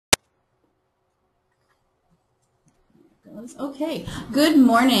Okay, good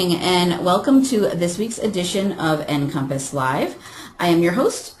morning and welcome to this week's edition of NCompass Live. I am your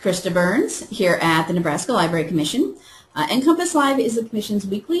host, Krista Burns, here at the Nebraska Library Commission. NCompass Live is the Commission's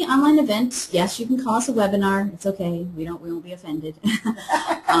weekly online event. Yes, you can call us a webinar. It's okay. We won't be offended.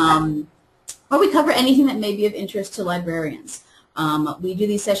 Or we cover anything that may be of interest to librarians. We do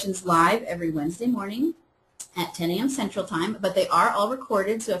these sessions live every Wednesday morning at 10 a.m. Central Time, but they are all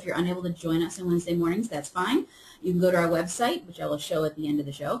recorded, so if you're unable to join us on Wednesday mornings, that's fine. You can go to our website, which I will show at the end of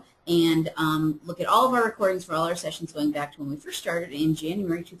the show, and look at all of our recordings for all our sessions going back to when we first started in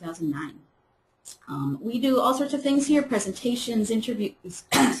January 2009. We do all sorts of things here, presentations, interviews,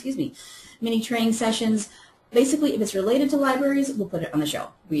 excuse me, mini training sessions. Basically, if it's related to libraries, we'll put it on the show.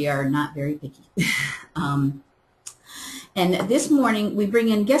 We are not very picky. And this morning, we bring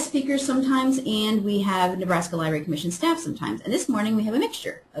in guest speakers sometimes, and we have Nebraska Library Commission staff sometimes. And this morning, we have a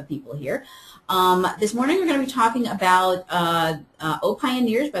mixture of people here. This morning, we're going to be talking about O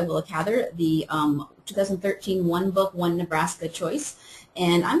Pioneers by Willa Cather, the 2013 One Book, One Nebraska choice.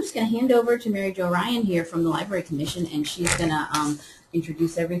 And I'm just going to hand over to Mary Jo Ryan here from the Library Commission, and she's going to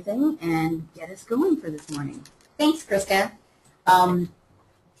introduce everything and get us going for this morning. Thanks, Krista.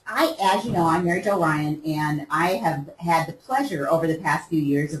 As you know, I'm Mary Jo Ryan, and I have had the pleasure over the past few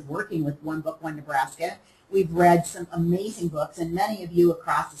years of working with One Book, One Nebraska. We've read some amazing books, and many of you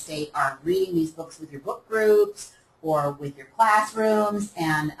across the state are reading these books with your book groups or with your classrooms,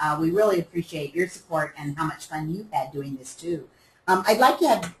 and we really appreciate your support and how much fun you've had doing this too. I'd like to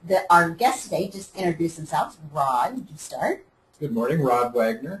have our guests today just introduce themselves. Rod, would you start? Good morning, Rod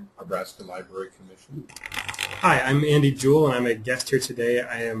Wagner, Nebraska Library Commission. Hi, I'm Andy Jewell, and I'm a guest here today.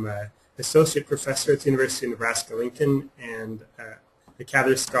 I am an associate professor at the University of Nebraska-Lincoln and a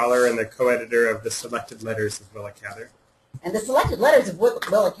Cather scholar and the co-editor of the Selected Letters of Willa Cather. And the Selected Letters of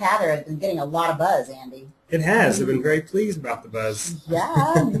Willa Cather have been getting a lot of buzz, Andy. It has. I've been very pleased about the buzz.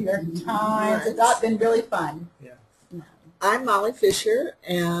 Yeah, New York Times. It's been really fun. Yeah. I'm Molly Fisher,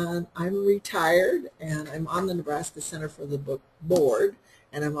 and I'm retired, and I'm on the Nebraska Center for the Book Board,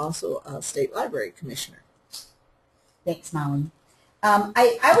 and I'm also a state library commissioner. Thanks, Molly.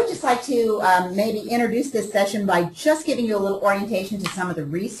 I would just like to maybe introduce this session by just giving you a little orientation to some of the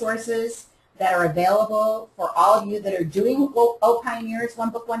resources that are available for all of you that are doing O Pioneers, One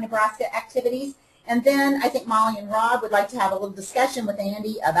Book, One Nebraska activities. And then I think Molly and Rob would like to have a little discussion with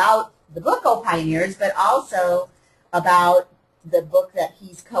Andy about the book O Pioneers, but also about the book that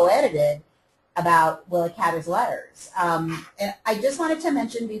he's co-edited about Willa Cather's letters. And I just wanted to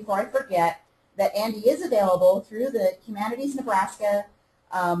mention before I forget that Andy is available through the Humanities Nebraska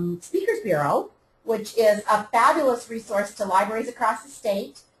Speakers Bureau, which is a fabulous resource to libraries across the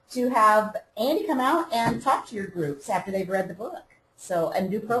state to have Andy come out and talk to your groups after they've read the book, and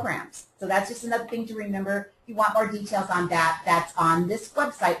do programs. So that's just another thing to remember. If you want more details on that, that's on this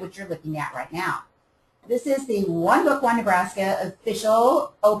website, which you're looking at right now. This is the One Book, One Nebraska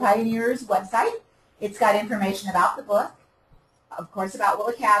official O Pioneers website. It's got information about the book, of course, about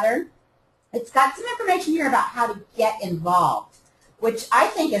Willa Cather. It's got some information here about how to get involved, which I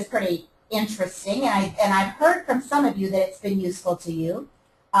think is pretty interesting, and I've heard from some of you that it's been useful to you.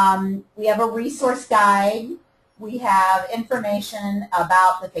 We have a resource guide. We have information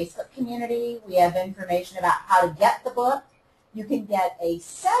about the Facebook community. We have information about how to get the book. You can get a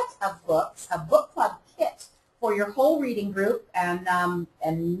set of books, a book club kit for your whole reading group and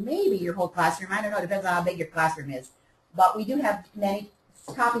maybe your whole classroom. I don't know, it depends on how big your classroom is. But we do have many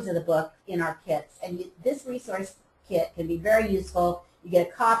copies of the book in our kits. And this resource kit can be very useful. You get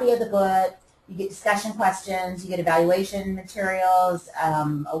a copy of the book, you get discussion questions, you get evaluation materials,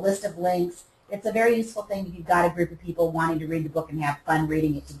 a list of links. It's a very useful thing if you've got a group of people wanting to read the book and have fun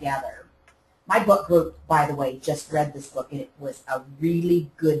reading it together. My book group, by the way, just read this book, and it was a really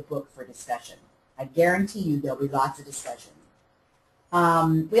good book for discussion. I guarantee you there'll be lots of discussion.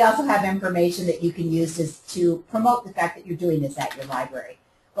 We also have information that you can use to promote the fact that you're doing this at your library.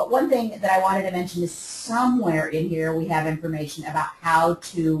 But one thing that I wanted to mention is somewhere in here we have information about how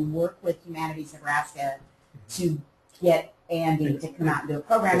to work with Humanities Nebraska to get Andy to come out and do a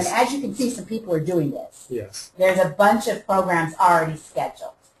program. And as you can see, some people are doing this. Yes. There's a bunch of programs already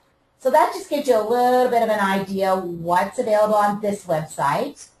scheduled. So that just gives you a little bit of an idea what's available on this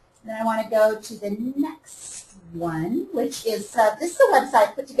website. Then I want to go to the next one, which is, this is a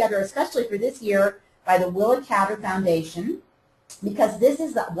website put together especially for this year by the Willa Cather Foundation, because this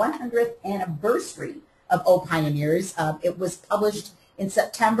is the 100th anniversary of O Pioneers. It was published in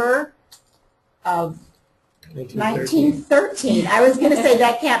September of 1913. I was going to say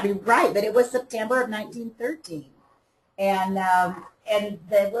that can't be right, but it was September of 1913. And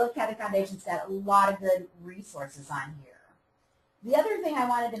the Willa Cather Foundation's got a lot of good resources on here. The other thing I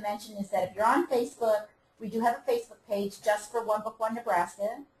wanted to mention is that if you're on Facebook, we do have a Facebook page just for One Book, One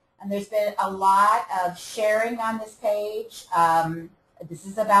Nebraska, and there's been a lot of sharing on this page. This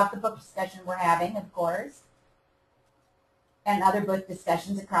is about the book discussion we're having, of course, and other book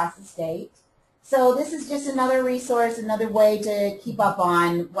discussions across the state. So this is just another resource, another way to keep up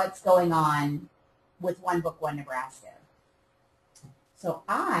on what's going on with One Book, One Nebraska. So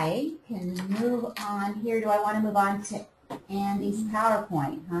I can move on here. Do I want to move on to Andy's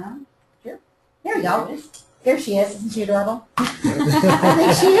PowerPoint, huh? Sure. There we go. There she is. Isn't she adorable? I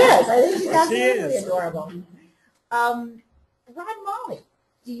think she is. I think she's absolutely adorable. Rod, Molly,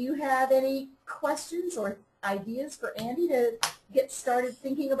 do you have any questions or ideas for Andy to get started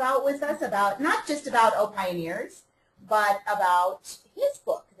thinking about with us, about not just about O Pioneers, but about his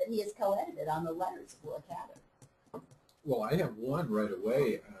book that he has co-edited on the letters of Willa Cather? Well, I have one right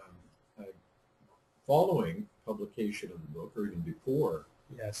away. Following publication of the book, or even before,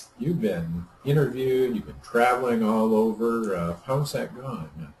 Yes. you've been interviewed, you've been traveling all over. How's that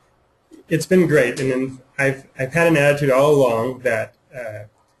gone? It's been great, and then I've had an attitude all along that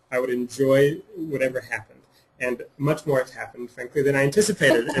I would enjoy whatever happened, and much more has happened, frankly, than I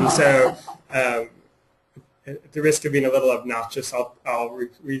anticipated. And so, at the risk of being a little obnoxious, I'll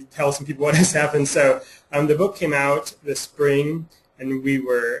retell some people what has happened. So, the book came out this spring, and we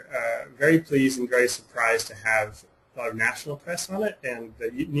were very pleased and very surprised to have a lot of national press on it, and the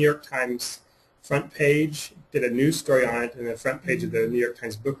New York Times front page did a news story on it, and the front page of the New York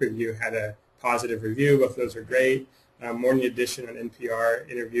Times Book Review had a positive review. Both of those are great. Morning Edition on NPR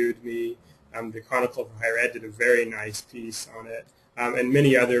interviewed me. The Chronicle for Higher Ed did a very nice piece on it, and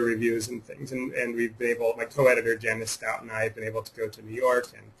many other reviews and things. And we've been able, my co-editor Janice Stout and I have been able to go to New York,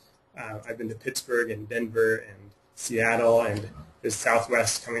 and I've been to Pittsburgh and Denver and Seattle, and there's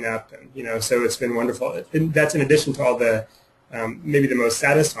Southwest coming up, and so it's been wonderful. And that's in addition to all the maybe the most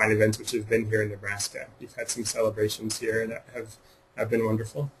satisfying events which have been here in Nebraska. We've had some celebrations here that have been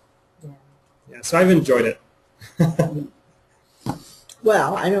wonderful. Yeah, so I've enjoyed it.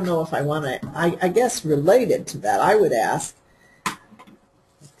 Well, I don't know if I want to, I guess related to that, I would ask,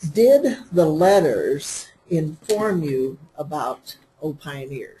 did the letters inform you about O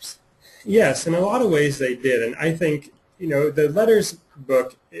Pioneers? Yes, in a lot of ways they did, and I think, the letters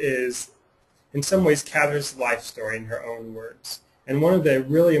book is in some ways Cather's life story in her own words. And one of the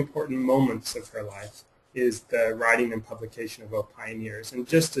really important moments of her life is the writing and publication of O Pioneers. And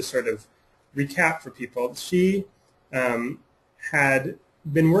just to sort of recap for people, she had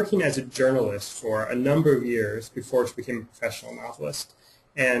been working as a journalist for a number of years before she became a professional novelist.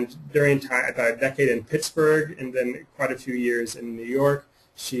 And during time, about a decade in Pittsburgh and then quite a few years in New York,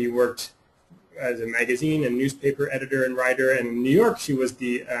 she worked as a magazine and newspaper editor and writer. And in New York, she was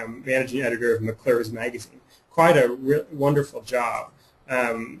the managing editor of McClure's magazine. Quite a wonderful job.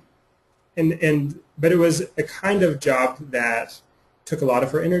 But it was a kind of job that took a lot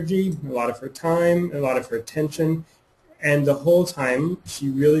of her energy, a lot of her time, a lot of her attention. And the whole time, she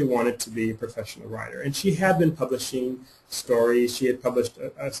really wanted to be a professional writer. And she had been publishing stories. She had published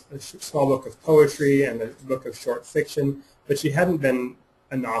a small book of poetry and a book of short fiction, but she hadn't been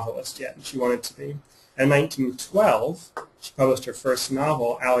a novelist yet, and she wanted to be. In 1912, she published her first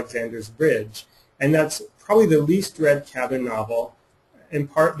novel, Alexander's Bridge, and that's probably the least read Cather novel, in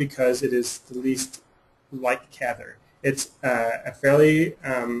part because it is the least like Cather. It's a fairly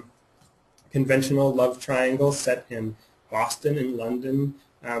conventional love triangle set in Boston and London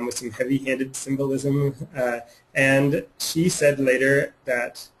with some heavy-handed symbolism. And she said later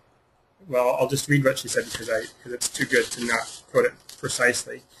that, well, I'll just read what she said because it's too good to not quote it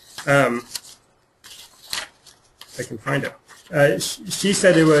precisely. If I can find it. She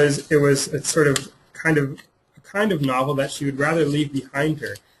said it was a sort of kind of novel that she would rather leave behind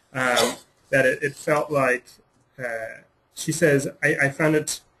her. That it felt like, she says, I found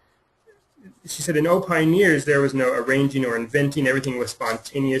it. She said, in O Pioneers, there was no arranging or inventing. Everything was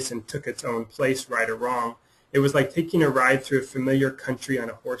spontaneous and took its own place, right or wrong. It was like taking a ride through a familiar country on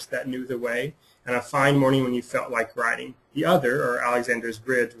a horse that knew the way, and a fine morning when you felt like riding. The other, or Alexander's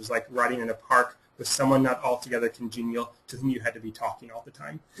Bridge, was like riding in a park with someone not altogether congenial to whom you had to be talking all the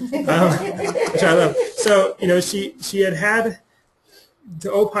time, which I love. So, she had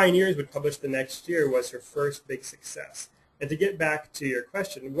the O Pioneers, would publish the next year, was her first big success. And to get back to your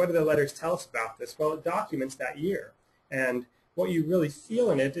question, what do the letters tell us about this? Well, it documents that year. And what you really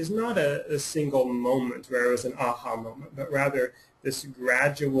feel in it is not a single moment where it was an aha moment, but rather this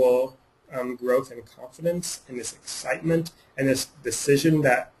gradual growth in confidence and this excitement and this decision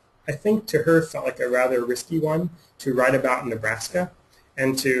that I think to her felt like a rather risky one to write about Nebraska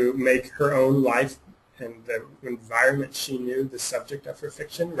and to make her own life the environment she knew, the subject of her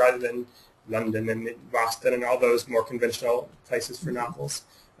fiction, rather than London and Boston and all those more conventional places for novels.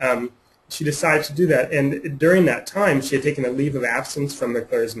 She decided to do that, and during that time, she had taken a leave of absence from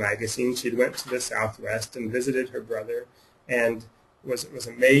McClure's magazine. She went to the Southwest and visited her brother, and was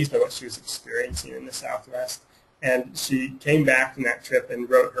amazed by what she was experiencing in the Southwest. And she came back from that trip and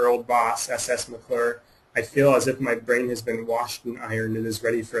wrote her old boss, S.S. McClure, "I feel as if my brain has been washed and ironed and is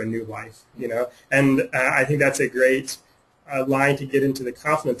ready for a new life." And I think that's a great line to get into the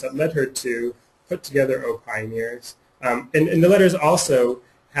confidence that led her to put together O Pioneers. And the letters also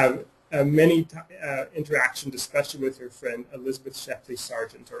have many interactions, especially with her friend Elizabeth Shepley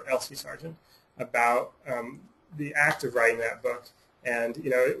Sargent, or Elsie Sargent, about the act of writing that book. And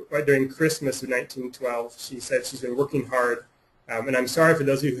during Christmas of 1912, she said she's been working hard. And I'm sorry for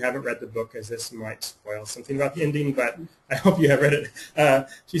those of you who haven't read the book, as this might spoil something about the ending, but I hope you have read it.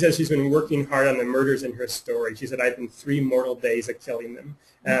 She says she's been working hard on the murders in her story. She said, "I've been 3 mortal days of killing them."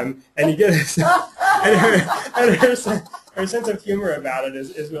 And you get her sense of humor about it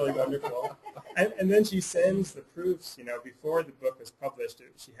is really wonderful. And then she sends the proofs, before the book was published,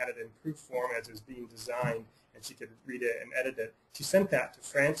 she had it in proof form as it was being designed, and she could read it and edit it. She sent that to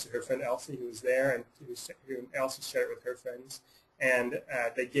France to her friend Elsie, who was there, and Elsie shared it with her friends. And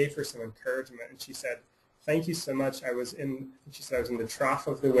they gave her some encouragement, and she said, "Thank you so much. I was in the trough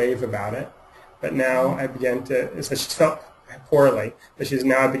of the wave about it, but now I began to," so she felt poorly, but she says,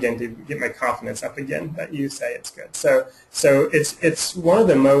 "Now I began to get my confidence up again that you say it's good." So it's one of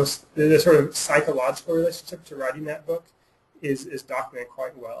the sort of psychological relationship to writing that book is documented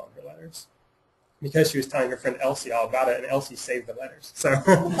quite well in her letters, because she was telling her friend Elsie all about it, and Elsie saved the letters. So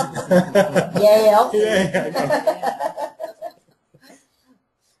Yay, Elsie. Yeah.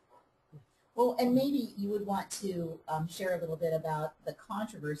 Well, and maybe you would want to share a little bit about the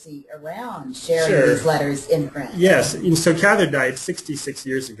controversy around sharing these letters in print. Yes. So Cather died 66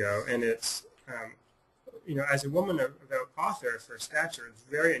 years ago, and it's, as a woman of author of her stature, it's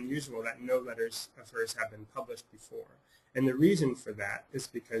very unusual that no letters of hers have been published before. And the reason for that is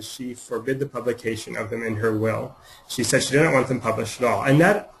because she forbid the publication of them in her will. She said she didn't want them published at all. And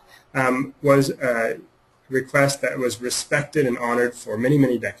that was a request that was respected and honored for many,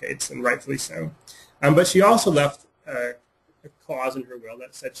 many decades, and rightfully so. But she also left a clause in her will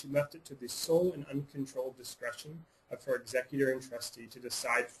that said she left it to the sole and uncontrolled discretion of her executor and trustee to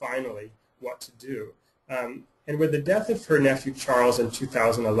decide finally what to do. And with the death of her nephew Charles in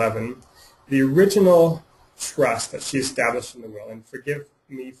 2011, the original trust that she established in the will, and forgive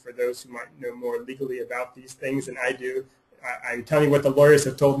me for those who might know more legally about these things than I do, I'm telling you what the lawyers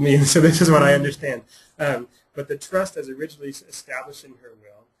have told me, so this is what I understand. But the trust as originally established in her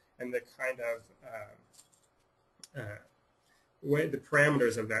will, and the kind of the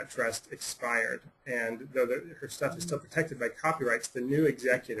parameters of that trust expired. And though her stuff is still protected by copyrights, the new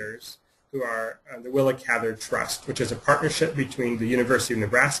executors, who are the Willa Cather Trust, which is a partnership between the University of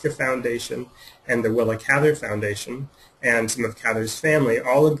Nebraska Foundation and the Willa Cather Foundation, and some of Cather's family,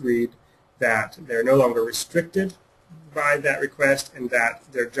 all agreed that they're no longer restricted by that request, and that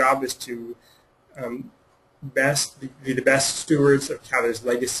their job is to be the best stewards of Cather's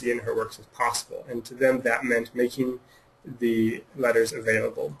legacy and her works as possible. And to them, that meant making the letters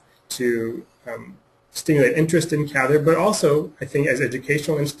available to stimulate interest in Cather, but also, I think, as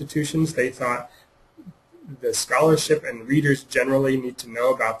educational institutions, they thought the scholarship and readers generally need to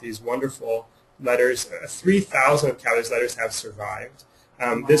know about these wonderful letters. 3,000 of Cather's letters have survived.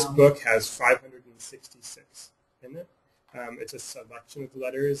 Wow. This book has 566 in it. It's a selection of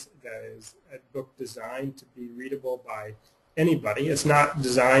letters that is a book designed to be readable by anybody. It's not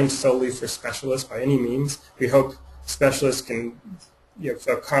designed solely for specialists by any means. We hope specialists can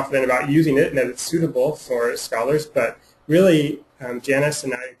feel confident about using it and that it's suitable for scholars. But really, Janice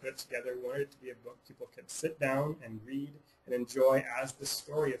and I put it together, wanted it to be a book people could sit down and read and enjoy as the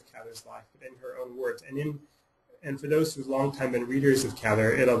story of Cather's life, but in her own words. And for those who've long time been readers of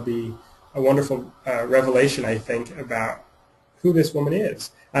Cather, it'll be a wonderful revelation, I think, about who this woman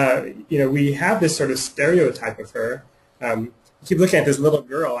is. We have this sort of stereotype of her. I keep looking at this little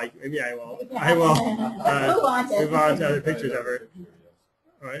girl. Maybe I will move on to other pictures of her.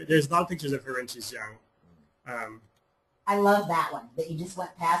 Right. There's a lot of pictures of her when she's young. I love that one, that you just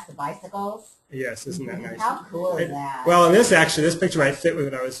went past the bicycles. Yes, isn't that nice? How cool is that? Well, and this picture might fit with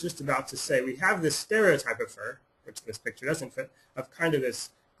what I was just about to say. We have this stereotype of her, which this picture doesn't fit, of kind of this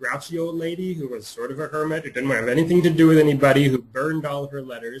grouchy old lady who was sort of a hermit, who didn't have anything to do with anybody, who burned all her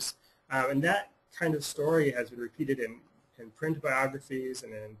letters. And that kind of story has been repeated in print biographies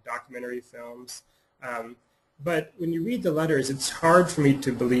and in documentary films. But when you read the letters, it's hard for me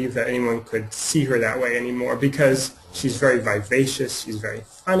to believe that anyone could see her that way anymore, because she's very vivacious, she's very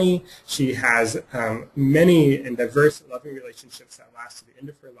funny, she has many and diverse loving relationships that last to the end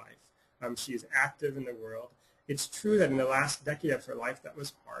of her life. She is active in the world. It's true that in the last decade of her life that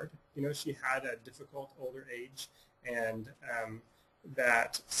was hard. You know, she had a difficult older age, and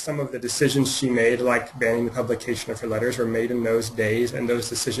that some of the decisions she made, like banning the publication of her letters, were made in those days, and those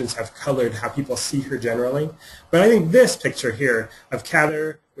decisions have colored how people see her generally. But I think this picture here of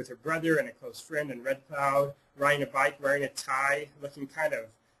Cather with her brother and a close friend in Red Cloud, riding a bike, wearing a tie, looking kind of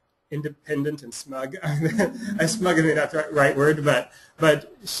independent and smug. Smug is not the right word,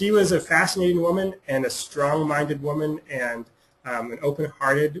 but she was a fascinating woman and a strong-minded woman and an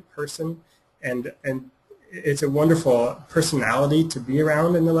open-hearted person, and it's a wonderful personality to be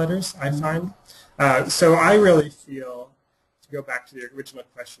around in the letters, I find. So I really feel, to go back to the original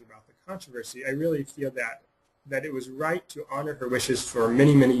question about the controversy, I really feel that it was right to honor her wishes for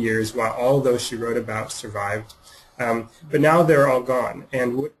many, many years while all those she wrote about survived. But now they're all gone,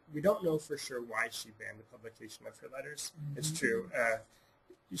 and we don't know for sure why she banned the publication of her letters. It's true.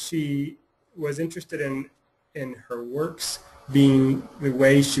 She was interested in her works being the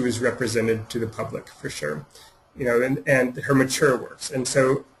way she was represented to the public, for sure, you know, and her mature works. And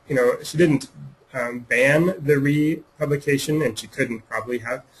so, you know, she didn't ban the republication, and she couldn't probably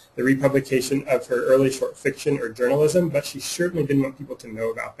have the republication of her early short fiction or journalism, but she certainly didn't want people to know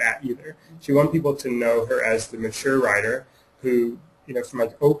about that either. She wanted people to know her as the mature writer who, you know, from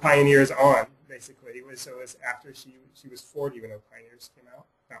like O Pioneers on, basically. It was after she was 40 when O Pioneers came out,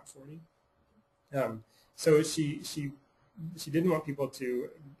 about 40. So she didn't want people to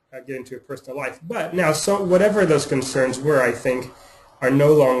get into her personal life. But now, so whatever those concerns were, I think, are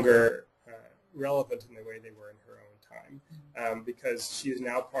no longer relevant in the way they were in her own time, because she is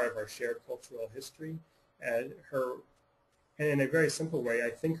now part of our shared cultural history. And in a very simple way, I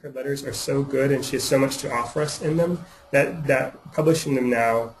think her letters are so good and she has so much to offer us in them that publishing them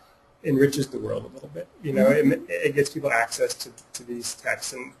now enriches the world a little bit. You know, it gives people access to these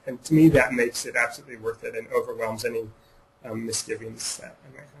texts, and to me that makes it absolutely worth it and overwhelms any misgivings that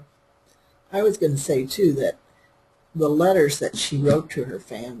I might have. I was going to say, too, that the letters that she wrote to her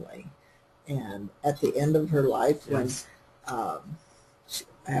family, and at the end of her life, Yes. when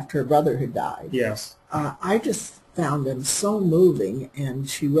after her brother had died, Yes. I just found them so moving. And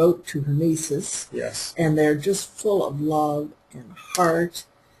she wrote to her nieces, Yes. and they're just full of love and heart,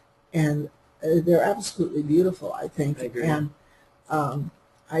 and they're absolutely beautiful, I think. I agree. And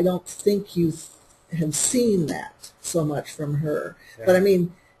I don't think you have seen that so much from her. Yeah. But I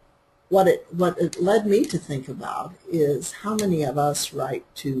mean, what it led me to think about is how many of us write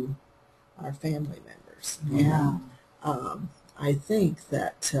to our family members. Yeah. And I think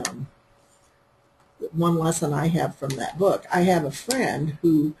that one lesson I have from that book, I have a friend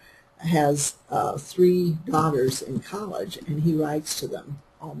who has 3 daughters in college, and he writes to them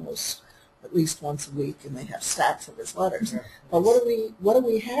almost at least once a week, and they have stacks of his letters. Yeah. But what do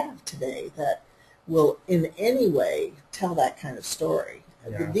we have today that will in any way tell that kind of story?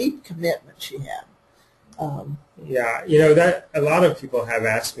 Yeah. The deep commitment she had. Yeah, you know, that a lot of people have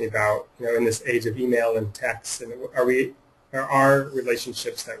asked me about, you know, in this age of email and text, and are our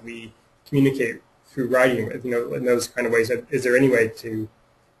relationships that we communicate through writing, you know, in those kind of ways, is there any way to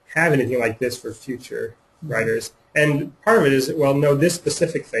have anything like this for future writers? And part of it is, well, no, this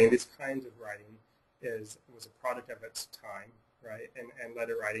specific thing, this kind of writing was a product of its time, right, and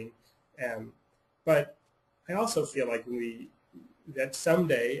letter writing. But I also feel like that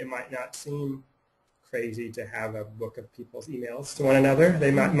someday it might not seem crazy to have a book of people's emails to one another.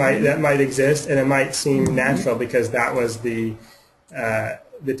 That might exist, and it might seem natural because that was the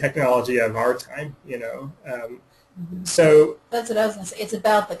technology of our time, you know. So That's what I was going to say. It's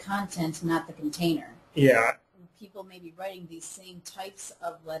about the content, not the container. yeah, People may be writing these same types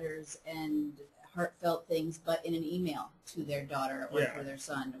of letters and heartfelt things, but in an email to their daughter or to their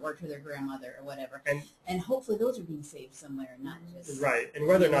son or to their grandmother or whatever. And hopefully those are being saved somewhere, not just... right. And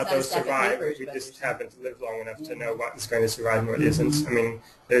whether or not It's not a those stack of survive, papers, we but just there's haven't lived long enough to know what is going to survive and what isn't. I mean,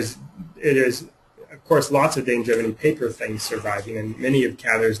 it is, of course, lots of danger of any paper things surviving, and many of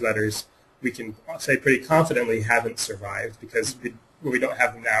Cather's letters we can say pretty confidently haven't survived because we don't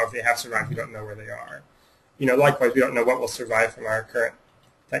have them now. If they have survived, we don't know where they are. You know, likewise, we don't know what will survive from our current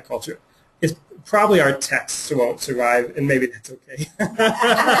tech culture. It's probably our texts won't survive, and maybe that's okay.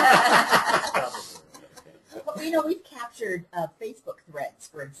 Well, you know, we've captured Facebook threads,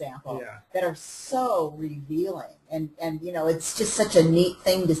 for example, Yeah. that are so revealing. And, you know, it's just such a neat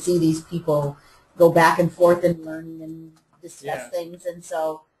thing to see these people go back and forth and learn and discuss Yeah. things. And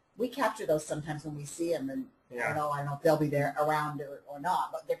so we capture those sometimes when we see them, and Yeah. I don't know if they'll be there around or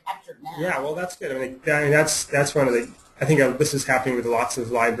not, but they're captured now. Yeah, well, that's good. I mean, that's one of the. I think this is happening with lots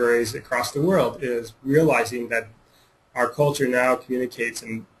of libraries across the world. Is realizing that our culture now communicates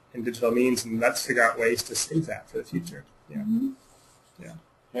in digital means, and let's figure out ways to save that for the future. Yeah. Mm-hmm. Yeah.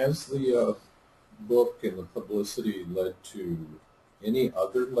 Has the book and the publicity led to any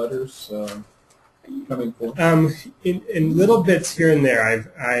other letters coming forth? In little bits here and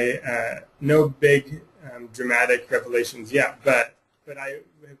there. No big dramatic revelations yet, but I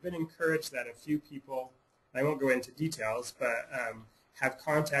have been encouraged that a few people, I won't go into details, but have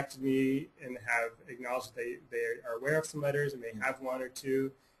contacted me and have acknowledged they are aware of some letters and may have one or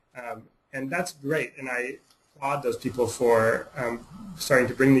two, and that's great. And I applaud those people for starting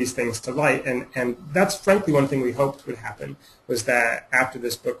to bring these things to light. And that's frankly one thing we hoped would happen, was that after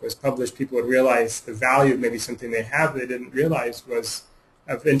this book was published, people would realize the value of maybe something they have they didn't realize was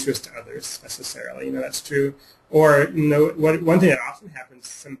of interest to others necessarily. That's true. Or, one thing that often happens,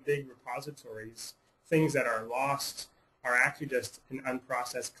 some big repositories, things that are lost are actually just in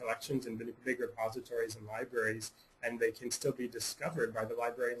unprocessed collections in big repositories and libraries, and they can still be discovered by the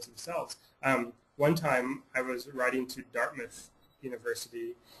librarians themselves. One time I was writing to Dartmouth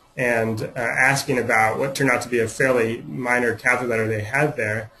University and asking about what turned out to be a fairly minor Cather letter they had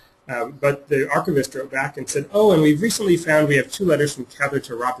there. But the archivist wrote back and said, "Oh, and we've recently found we have 2 letters from Cather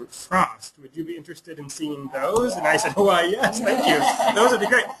to Robert Frost. Would you be interested in seeing those?" And I said, "Oh, yes, thank you. Those would be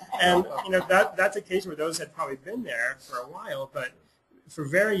great." And that's a case where those had probably been there for a while, but for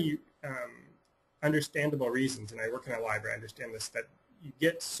very understandable reasons. And I work in a library, I understand this, that you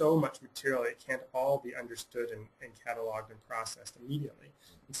get so much material it can't all be understood and cataloged and processed immediately.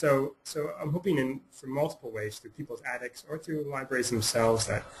 And so I'm hoping for multiple ways, through people's attics or through libraries themselves,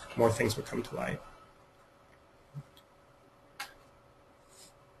 that more things will come to light.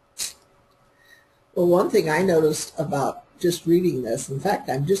 Well, one thing I noticed about just reading this, in fact,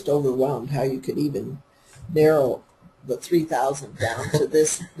 I'm just overwhelmed how you could even narrow the 3,000 down to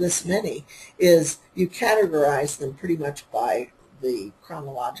this many, is you categorize them pretty much by the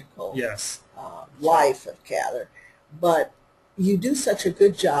chronological Yes. Life of Cather. But you do such a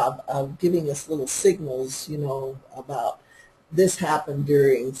good job of giving us little signals, about this happened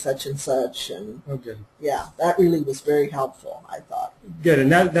during such and such, and Oh, good. yeah, that really was very helpful, I thought. Good,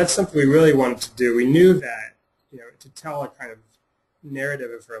 and that's something we really wanted to do. We knew that, to tell a kind of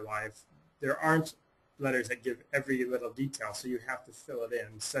narrative of her life, there aren't letters that give every little detail, so you have to fill it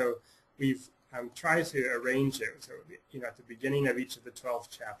in. So we've tried to arrange it. So, at the beginning of each of the 12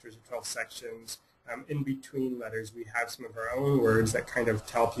 chapters or 12 sections, in between letters, we have some of our own words that kind of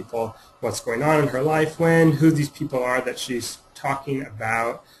tell people what's going on in her life, who these people are that she's talking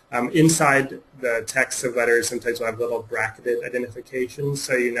about. Inside the text of letters, sometimes we'll have little bracketed identifications,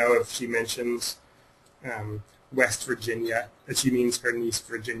 so if she mentions West Virginia, that she means her niece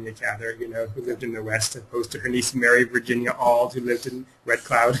Virginia Cather, who lived in the West, as opposed to her niece Mary Virginia Auld, who lived in Red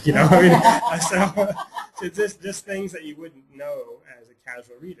Cloud, so it's just things that you wouldn't know as a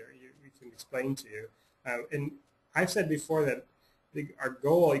casual reader. We can explain to you. And I've said before that our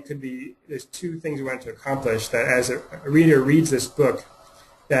goal, it could be, there's 2 things we want to accomplish, that as a reader reads this book,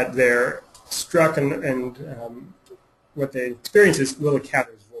 that they're struck and what they experience is Willa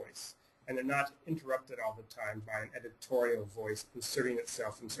Cather's voice. And they're not interrupted all the time by an editorial voice inserting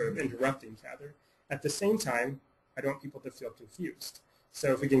itself and sort of interrupting Cather. At the same time, I don't want people to feel confused.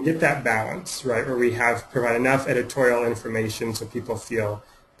 So if we can get that balance, right, where we provide enough editorial information so people feel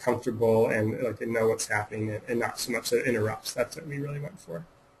comfortable and like they know what's happening and not so much that it interrupts, that's what we really went for.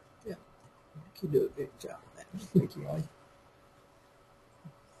 Yeah, you do a great job of that. Thank you, Molly.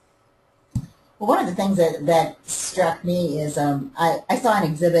 Well, one of the things that struck me is I saw an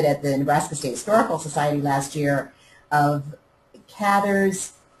exhibit at the Nebraska State Historical Society last year of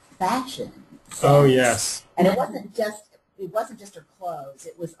Cather's fashion sense. Oh, yes. And it wasn't just her clothes.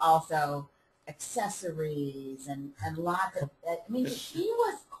 It was also accessories and lots of, she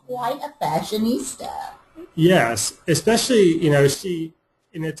was quite a fashionista. Yes, especially,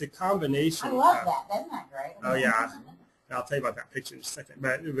 and it's a combination. I love that. Isn't that great? Oh, yeah. I'll tell you about that picture in just a second.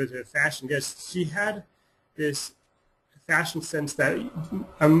 But with her fashion, yes, she had this fashion sense that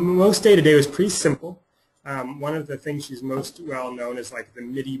most day-to-day was pretty simple. One of the things she's most well known is like the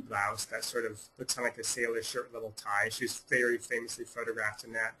midi blouse that sort of looks like a sailor shirt, little tie. She's very famously photographed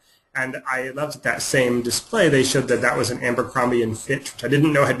in that. And I loved that same display. They showed that was an Abercrombie and Fitch, which I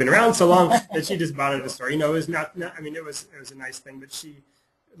didn't know had been around so long, that she just bought it at a store. It was not it was a nice thing, but she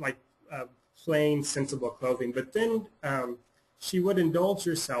plain, sensible clothing. But then she would indulge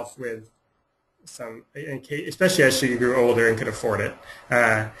herself with especially as she grew older and could afford it.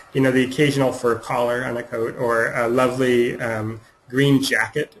 The occasional fur collar on a coat, or a lovely green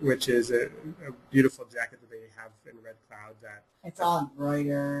jacket, which is a beautiful jacket that they have in Red Cloud. It's all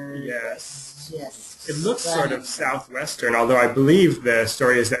embroidered. Yes. Yes. It looks sort of southwestern, although I believe the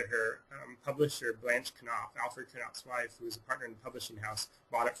story is that her publisher, Blanche Knopf, Alfred Knopf's wife, who was a partner in the publishing house,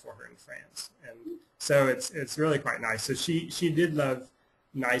 bought it for her in France. And so it's really quite nice. So she did love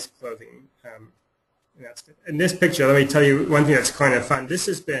nice clothing. In this picture, let me tell you one thing that's kind of fun. This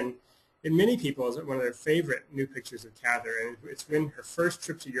has been, in many people, is one of their favorite new pictures of Cather, and it's been her first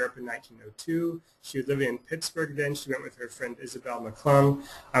trip to Europe in 1902. She was living in Pittsburgh then. She went with her friend Isabel McClure.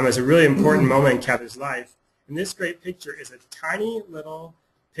 It was a really important moment in Cather's life. And this great picture is a tiny little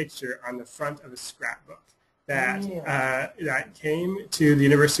picture on the front of a scrapbook that came to the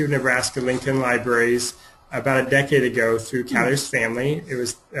University of Nebraska Lincoln Libraries about a decade ago through Cather's family. It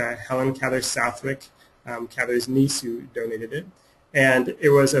was Helen Cather Southwick, Cather's niece, who donated it. And it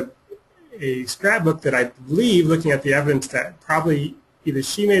was a scrapbook that I believe, looking at the evidence, that probably either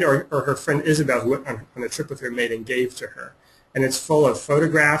she made or her friend Isabel, who went on a trip with her, made and gave to her. And it's full of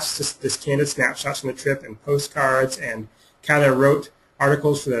photographs, this candid snapshots from the trip, and postcards. And Cather wrote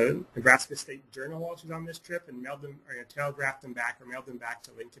articles for the Nebraska State Journal while she was on this trip, and mailed them, or telegraphed them back, or mailed them back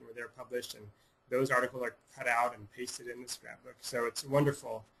to Lincoln, where they were published. And those articles are cut out and pasted in the scrapbook. So it's a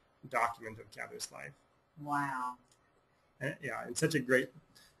wonderful document of Cather's life. Wow. And, and such a great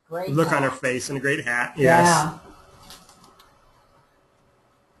look hat on her face, and a great hat. Yes. Yeah.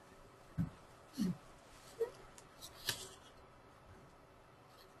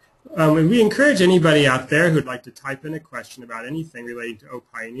 And we encourage anybody out there who'd like to type in a question about anything relating to O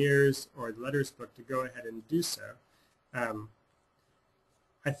Pioneers or the Letters book to go ahead and do so.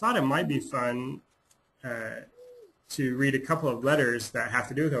 I thought it might be fun to read a couple of letters that have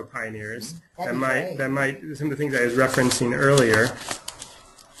to do with O Pioneers. That might some of the things I was referencing earlier.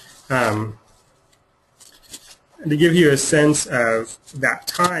 And to give you a sense of that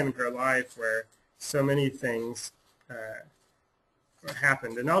time in her life where so many things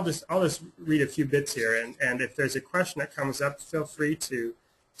happened. And I'll just read a few bits here, and if there's a question that comes up, feel free to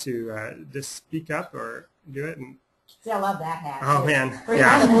just speak up or do it. And see, I love that hat. Oh man,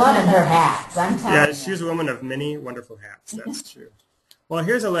 I'm loving her hats. I'm telling you. She's a woman of many wonderful hats. That's true. Well,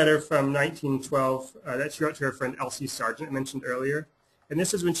 here's a letter from 1912 that she wrote to her friend Elsie Sargent, I mentioned earlier. And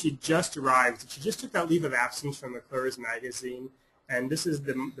this is when she just arrived. She just took that leave of absence from McClure's magazine, and this is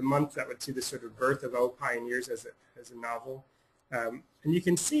the month that would see the sort of birth of O Pioneers as a novel. And you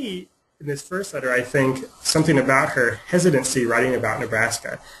can see in this first letter, I think, something about her hesitancy writing about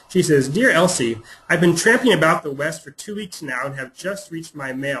Nebraska. She says, "Dear Elsie, I've been tramping about the West for 2 weeks now and have just reached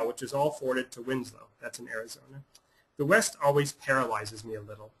my mail, which is all forwarded to Winslow." That's in Arizona. "The West always paralyzes me a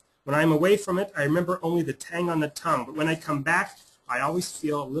little. When I am away from it, I remember only the tang on the tongue, but when I come back, I always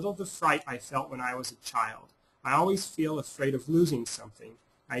feel a little the fright I felt when I was a child. I always feel afraid of losing something.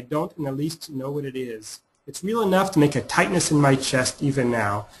 I don't in the least know what it is. It's real enough to make a tightness in my chest even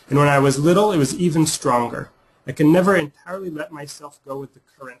now, and when I was little it was even stronger. I can never entirely let myself go with the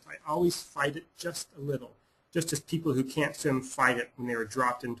current. I always fight it just a little, just as people who can't swim fight it when they are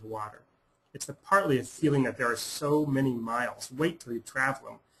dropped into water. It's partly a feeling that there are so many miles, wait till you travel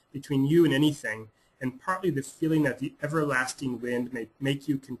them, between you and anything, and partly the feeling that the everlasting wind may make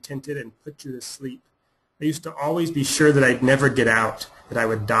you contented and put you to sleep. I used to always be sure that I'd never get out, that I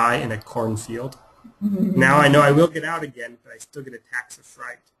would die in a cornfield. Now I know I will get out again, but I still get attacks of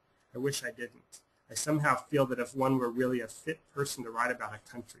fright. I wish I didn't. I somehow feel that if one were really a fit person to write about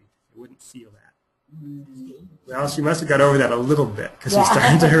a country, I wouldn't feel that." Well, she must have got over that a little bit, because she's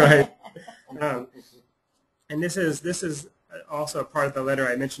starting to write. And this is also a part of the letter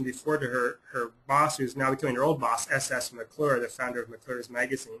I mentioned before to her boss, who's now becoming her old boss, S.S. McClure, the founder of McClure's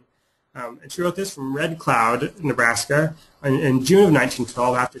magazine. And she wrote this from Red Cloud, Nebraska, in June of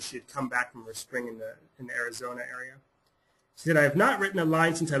 1912, after she had come back from her spring in the Arizona area. She said, "I have not written a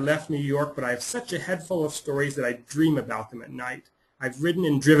line since I left New York, but I have such a head full of stories that I dream about them at night. I've ridden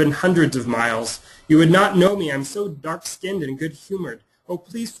and driven hundreds of miles. You would not know me. I'm so dark-skinned and good-humored. Oh,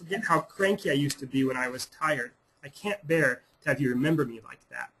 please forget how cranky I used to be when I was tired. I can't bear to have you remember me like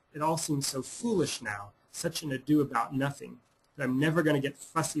that. It all seems so foolish now, such an ado about nothing. But I'm never going to get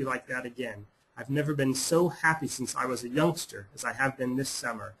fussy like that again. I've never been so happy since I was a youngster as I have been this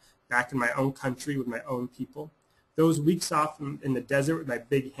summer, back in my own country with my own people. Those weeks off in the desert with my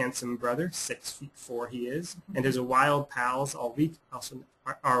big, handsome brother, 6'4" he is, and his wild pals are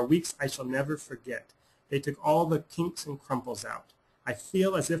weeks I shall never forget. They took all the kinks and crumples out. I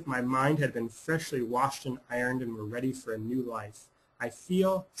feel as if my mind had been freshly washed and ironed and were ready for a new life. I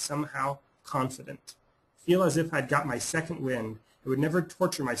feel, somehow, confident. Feel as if I'd got my second wind. I would never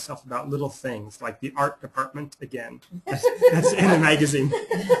torture myself about little things like the art department again. That's in a magazine.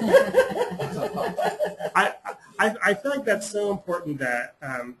 I feel like that's so important that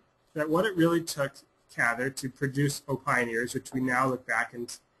that what it really took Cather to produce O Pioneers, which we now look back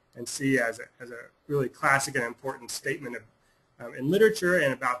and see as a really classic and important statement of in literature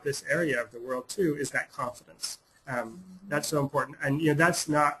and about this area of the world too, is that confidence. That's so important, and that's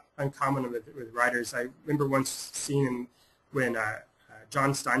not uncommon with writers. I remember once seeing when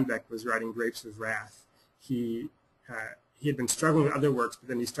John Steinbeck was writing Grapes of Wrath. He had been struggling with other works, but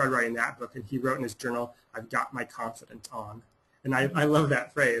then he started writing that book, and he wrote in his journal, "I've got my confidence on." And I love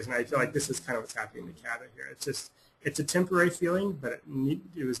that phrase, and I feel like this is kind of what's happening to Cather here. It's a temporary feeling, but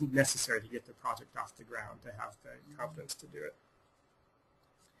it was necessary to get the project off the ground to have the confidence to do it.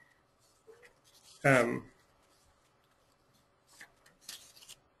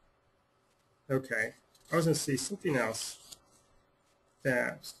 Okay, I was going to see something else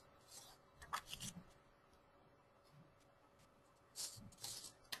that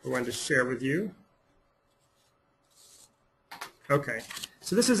I wanted to share with you. Okay,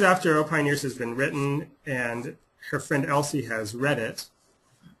 so this is after O Pioneers has been written, and her friend Elsie has read it,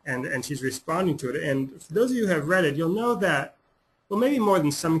 and she's responding to it. And for those of you who have read it, you'll know that, well, maybe more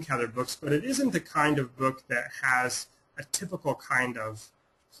than some Cather books, but it isn't the kind of book that has a typical kind of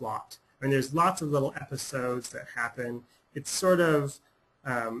plot. I mean, there's lots of little episodes that happen. It's sort of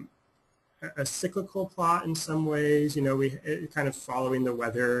a cyclical plot in some ways. Kind of following the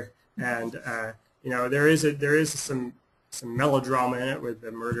weather, and there is some melodrama in it with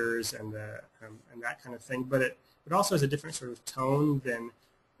the murders and that kind of thing. But it also has a different sort of tone than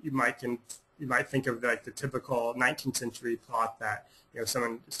you might think of, like the typical 19th century plot that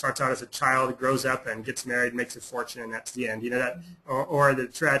someone starts out as a child, grows up, and gets married, makes a fortune, and that's the end. Or the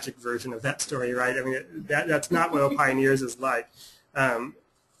tragic version of that story, right? I mean, that's not what O Pioneers is like.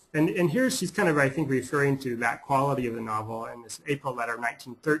 And here she's kind of, I think, referring to that quality of the novel in this April letter of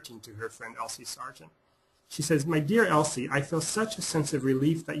 1913 to her friend Elsie Sargent. She says, "My dear Elsie, I feel such a sense of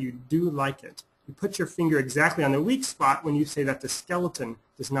relief that you do like it. You put your finger exactly on the weak spot when you say that the skeleton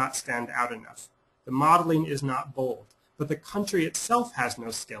does not stand out enough. The modeling is not bold, but the country itself has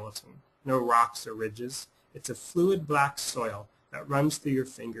no skeleton, no rocks or ridges. It's a fluid black soil that runs through your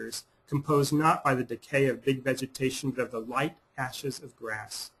fingers, composed not by the decay of big vegetation, but of the light ashes of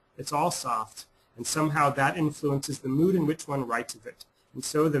grass. It's all soft, and somehow that influences the mood in which one writes of it, and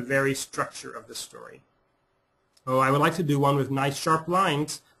so the very structure of the story. Oh, I would like to do one with nice sharp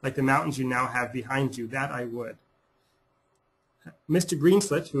lines, like the mountains you now have behind you. That I would." Mr.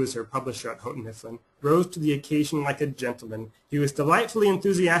 Greenslet, who is her publisher at Houghton Mifflin, rose to the occasion like a gentleman. He was delightfully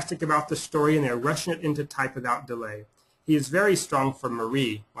enthusiastic about the story, and they are rushing it into type without delay. He is very strong for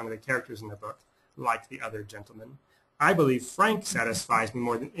Marie, one of the characters in the book, like the other gentleman. I believe Frank satisfies me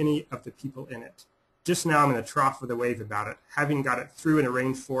more than any of the people in it. Just now I'm in a trough with a wave about it. Having got it through and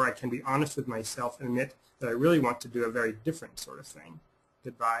arranged for, I can be honest with myself and admit that I really want to do a very different sort of thing.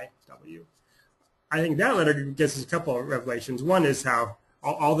 Goodbye, W. I think that letter gives us a couple of revelations. One is how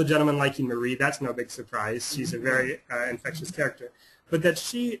all the gentlemen liking Marie, that's no big surprise. She's a very infectious character. But that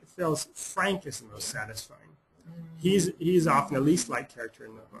she feels Frank is the most satisfying. He's often the least liked character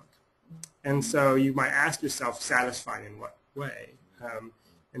in the book. And so you might ask yourself, satisfied in what way?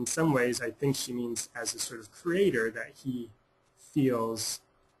 In some ways, I think she means as a sort of creator that he feels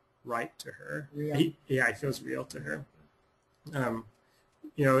right to her. He feels real to her. And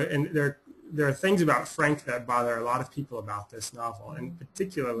there are things about Frank that bother a lot of people about this novel, and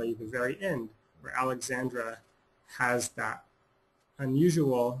particularly the very end, where Alexandra has that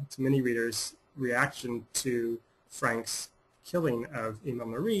unusual, to many readers, reaction to Frank's killing of Emile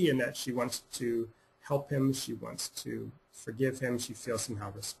Marie, and that she wants to help him, she wants to forgive him, she feels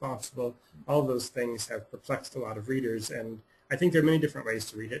somehow responsible. All those things have perplexed a lot of readers, and I think there are many different ways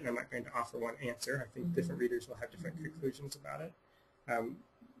to read it, and I'm not going to offer one answer. I think different readers will have different conclusions about it.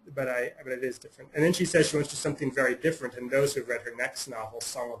 But it is different. And then she says she wants to do something very different, and those who have read her next novel,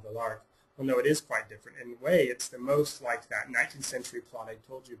 Song of the Lark, will know it is quite different. In a way, it's the most like that 19th century plot I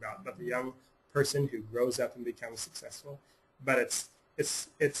told you about the young person who grows up and becomes successful. But it's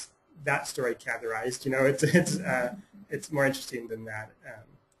that story Catherized. It's more interesting than that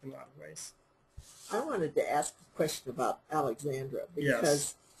in a lot of ways. I wanted to ask a question about Alexandra because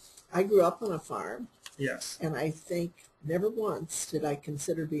Yes. I grew up on a farm. Yes. And I think never once did I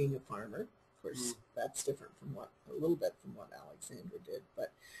consider being a farmer. Of course, that's different from a little bit from what Alexandra did.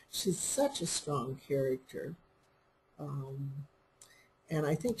 But she's such a strong character. And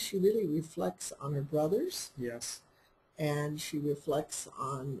I think she really reflects on her brothers. Yes. And she reflects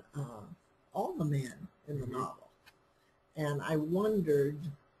on all the men in the novel. And I wondered,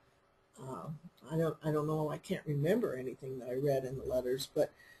 I don't know, I can't remember anything that I read in the letters,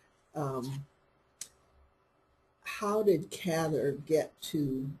 but how did Cather get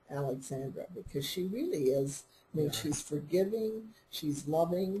to Alexandra? Because she really is, I mean, she's forgiving, she's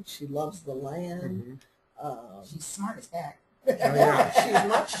loving, she loves the land. She's smart as heck.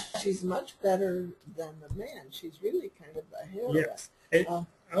 She's much better than the man. She's really kind of a hero. Yes.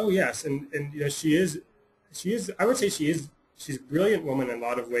 Yes, and you know, she is. I would say she's a brilliant woman in a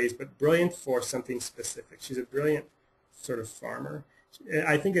lot of ways, but brilliant for something specific. She's a brilliant sort of farmer.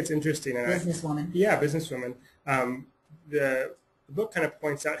 I think it's interesting. And Businesswoman. Businesswoman. The book kind of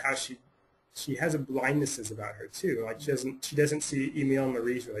points out how she has a blindnesses about her too. Like she doesn't see Emile and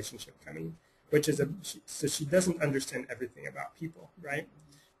Marie's relationship coming, which is so she doesn't understand everything about people, right?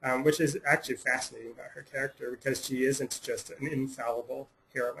 Which is actually fascinating about her character, because she isn't just an infallible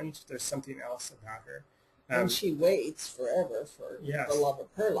heroine. There's something else about her. And she waits forever for the love of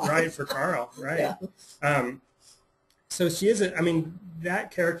her life. Right, for Carl, right. Yeah. So she is,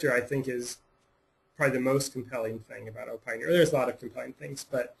 that character I think is probably the most compelling thing about O Pioneer. There's a lot of compelling things,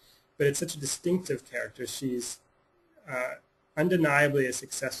 but it's such a distinctive character. She's undeniably a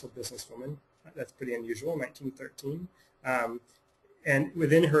successful businesswoman. That's pretty unusual in 1913. And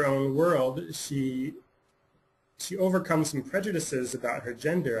within her own world, she overcomes some prejudices about her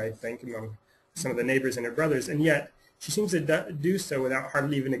gender, I think, among some of the neighbors and her brothers, and yet she seems to do so without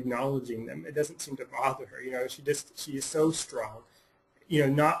hardly even acknowledging them. It doesn't seem to bother her. You know, she is so strong. You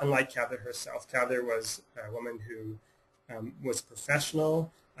know, not unlike Cather herself. Cather was a woman who was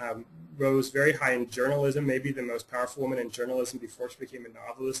professional, rose very high in journalism, maybe the most powerful woman in journalism before she became a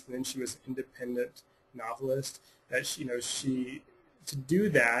novelist, and then she was an independent novelist. That she to do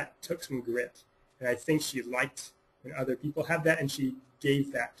that took some grit, and I think she liked when other people had that, and she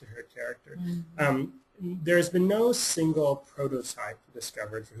gave that to her character. There's been no single prototype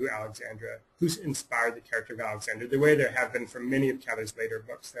discovered for who's inspired the character of Alexandra. The way there have been for many of Cather's later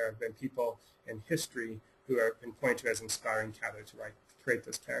books, there have been people in history who have been pointed to as inspiring Cather to create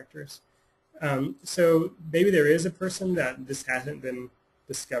those characters. So maybe there is a person that this hasn't been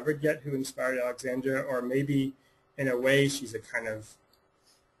discovered yet who inspired Alexandra, or maybe in a way she's a kind of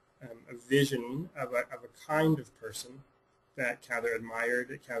a vision of a kind of person that Cather admired,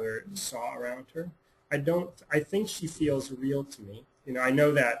 that Cather saw around her. I think she feels real to me. You know, I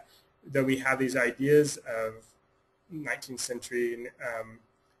know that though we have these ideas of 19th century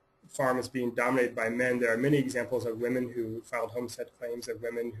farm as being dominated by men, there are many examples of women who filed homestead claims, of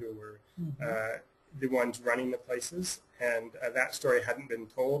women who were the ones running the places, and that story hadn't been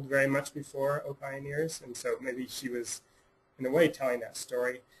told very much before O Pioneers, and so maybe she was, in a way, telling that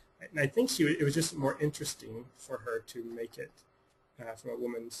story. And I think it was just more interesting for her to make it from a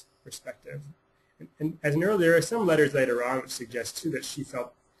woman's perspective. And as an earlier, there are some letters later on which suggest too that she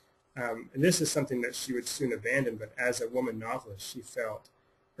felt, and this is something that she would soon abandon, but as a woman novelist, she felt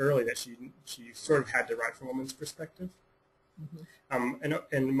early that she sort of had to write from a woman's perspective.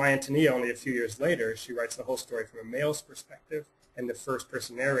 And My Antonia, only a few years later, she writes the whole story from a male's perspective, and the first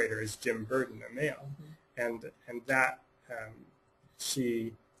person narrator is Jim Burden, a male, and that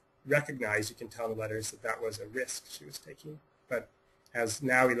she recognized, you can tell in the letters, that was a risk she was taking. But as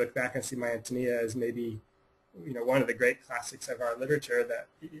now we look back and see My Antonia as maybe, one of the great classics of our literature, that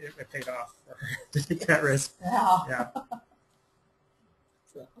it paid off for her to take that risk. Yeah.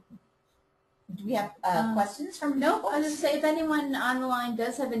 So, do we have questions from? No, I was going to say, if anyone on the line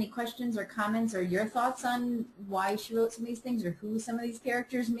does have any questions or comments or your thoughts on why she wrote some of these things or who some of these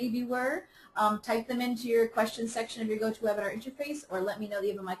characters maybe were, type them into your questions section of your GoToWebinar interface, or let me know that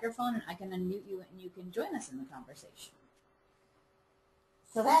you have a microphone and I can unmute you and you can join us in the conversation.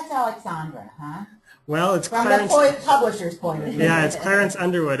 So that's Alexandra, huh? Well, it's from Clarence, the publisher's point of view. Yeah, it's Clarence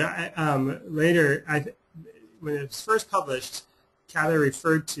Underwood. Later, when it was first published, Cather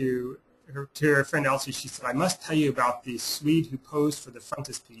referred to her friend Elsie. She said, "I must tell you about the Swede who posed for the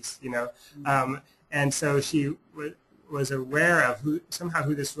frontispiece." And so she was aware of who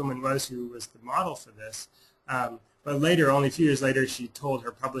this woman was who was the model for this. But later, only a few years later, she told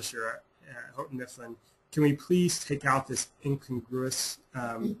her publisher, Houghton Mifflin, "Can we please take out this incongruous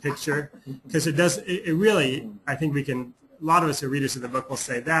picture? Because it really, I think we can, a lot of us who are readers of the book will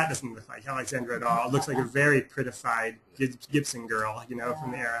say, that doesn't look like Alexandra at all. It looks like a very prettified Gibson girl,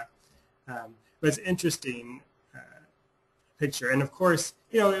 from the era." But it's an interesting picture. And of course,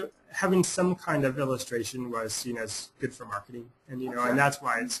 having some kind of illustration was seen as good for marketing. And, and that's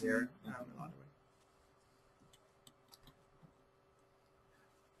why it's here in a lot of ways.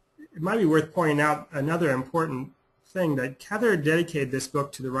 It might be worth pointing out another important thing that Cather dedicated this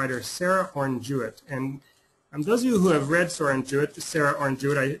book to the writer Sarah Orne Jewett. And those of you who have read Sarah Orne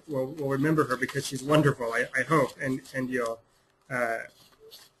Jewett, I will remember her because she's wonderful, I hope, and you'll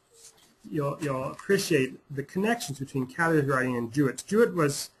appreciate the connections between Cather's writing and Jewett's. Jewett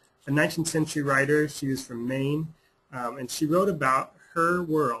was a 19th century writer. She was from Maine, and she wrote about her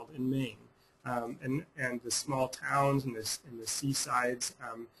world in Maine and the small towns and the seasides.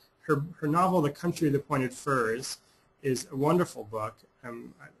 Her novel, The Country of the Pointed Firs, is a wonderful book.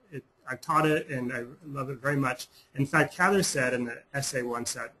 I've taught it, and I love it very much. In fact, Cather said in the essay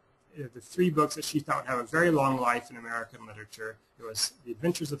once that the three books that she thought would have a very long life in American literature, it was The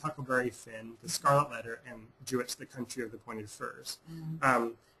Adventures of Huckleberry Finn, The Scarlet Letter, and Jewett's The Country of the Pointed Firs.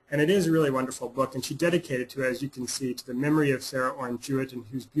 And it is a really wonderful book, and she dedicated to, as you can see, to the memory of Sarah Orne Jewett, in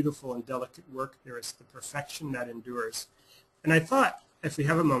whose beautiful and delicate work there is the perfection that endures. And I thought, if we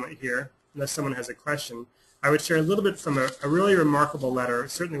have a moment here, unless someone has a question, I would share a little bit from a really remarkable letter,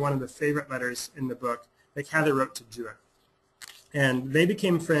 certainly one of the favorite letters in the book, that Cather wrote to Jewett. And they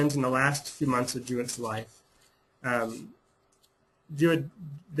became friends in the last few months of Jewett's life.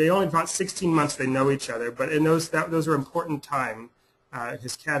 They only about 16 months they know each other, but in those were important time.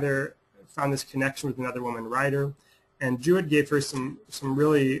 Because Cather found this connection with another woman writer, and Jewett gave her some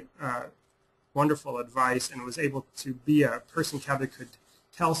really wonderful advice, and was able to be a person Cather could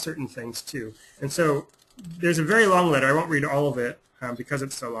tell certain things to. And so there's a very long letter. I won't read all of it because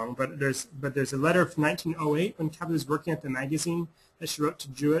it's so long, but there's a letter from 1908 when Cather was working at the magazine that she wrote to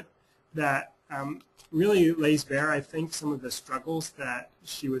Jewett that really lays bare, I think, some of the struggles that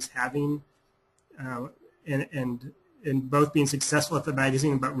she was having in both being successful at the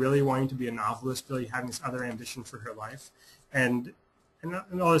magazine but really wanting to be a novelist, really having this other ambition for her life. And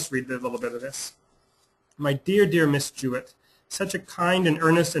I'll just read a little bit of this. My dear, dear Miss Jewett, such a kind and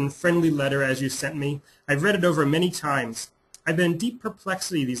earnest and friendly letter as you sent me. I've read it over many times. I've been in deep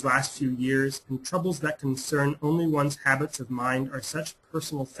perplexity these last few years, and troubles that concern only one's habits of mind are such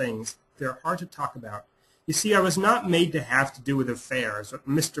personal things. They're hard to talk about. You see, I was not made to have to do with affairs, what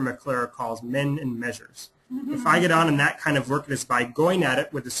Mr. McClure calls men and measures. If I get on in that kind of work, it is by going at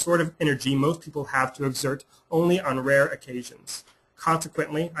it with the sort of energy most people have to exert only on rare occasions.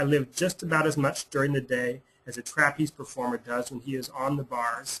 Consequently, I live just about as much during the day as a trapeze performer does when he is on the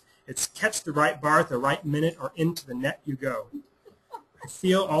bars. It's catch the right bar at the right minute or into the net you go. I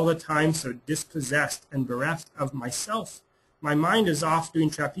feel all the time so dispossessed and bereft of myself. My mind is off doing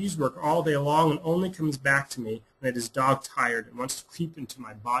trapeze work all day long and only comes back to me when it is dog-tired and wants to creep into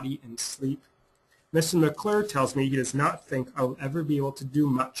my body and sleep. Mr. McClure tells me he does not think I will ever be able to do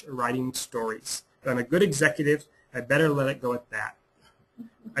much writing stories. But I'm a good executive. I'd better let it go at that.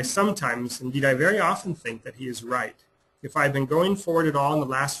 I sometimes, indeed I very often, think that he is right. If I have been going forward at all in the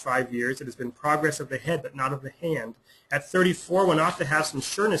last 5 years, it has been progress of the head but not of the hand. At 34, one ought to have some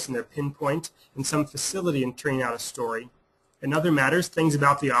sureness in their pinpoint and some facility in turning out a story. In other matters, things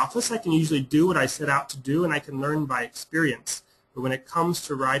about the office, I can usually do what I set out to do, and I can learn by experience. But when it comes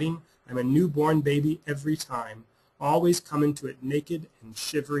to writing, I'm a newborn baby every time, always coming to it naked and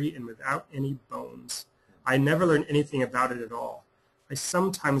shivery and without any bones. I never learn anything about it at all. I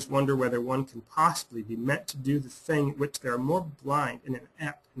sometimes wonder whether one can possibly be meant to do the thing which they are more blind and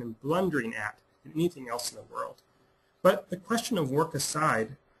inept and blundering at than anything else in the world. But the question of work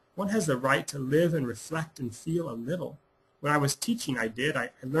aside, one has the right to live and reflect and feel a little. When I was teaching, I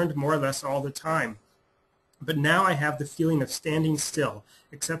learned more or less all the time. But now I have the feeling of standing still,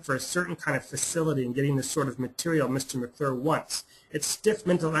 except for a certain kind of facility in getting the sort of material Mr. McClure wants. It's stiff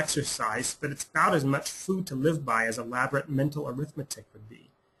mental exercise, but it's about as much food to live by as elaborate mental arithmetic would be.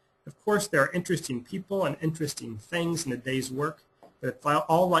 Of course, there are interesting people and interesting things in a day's work, but it's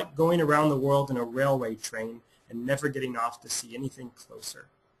all like going around the world in a railway train and never getting off to see anything closer.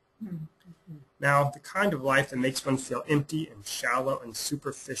 Now, the kind of life that makes one feel empty and shallow and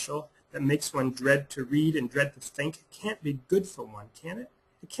superficial, that makes one dread to read and dread to think, can't be good for one, can it?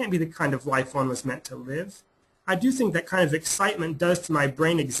 It can't be the kind of life one was meant to live. I do think that kind of excitement does to my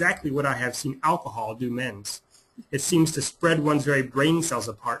brain exactly what I have seen alcohol do men's. It seems to spread one's very brain cells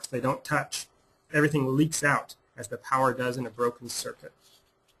apart so they don't touch. Everything leaks out, as the power does in a broken circuit.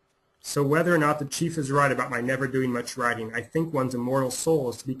 So whether or not the chief is right about my never doing much writing, I think one's immortal soul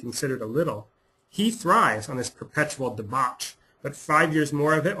is to be considered a little. He thrives on this perpetual debauch, but 5 years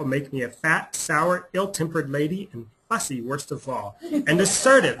more of it will make me a fat, sour, ill-tempered lady, and fussy, worst of all, and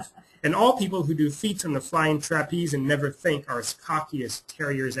assertive. And all people who do feats on the flying trapeze and never think are as cocky as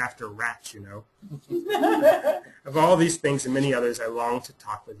terriers after rats, you know. Of all these things and many others, I long to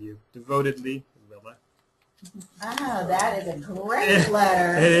talk with you. Devotedly, Willa. Oh, that is a great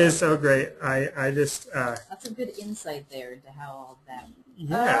letter. It is so great. I just That's a good insight there into how all that.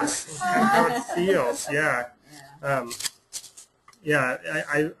 yes, how it feels. Yeah. Yeah. Yeah,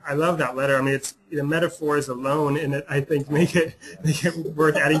 I love that letter. I mean, it's the metaphors alone in it, I think, make it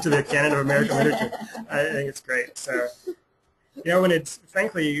worth adding to the canon of American literature. I think it's great. So,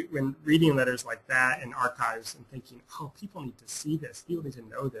 when reading letters like that in archives and thinking, oh, people need to see this, people need to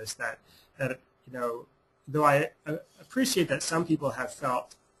know this, that though I appreciate that some people have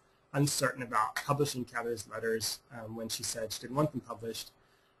felt uncertain about publishing Cather's letters when she said she didn't want them published,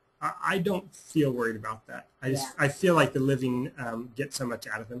 I don't feel worried about that. I feel like the living get so much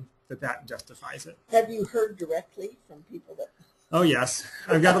out of them that justifies it. Have you heard directly from people that? Oh yes,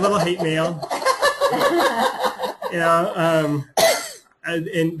 I've got a little hate mail.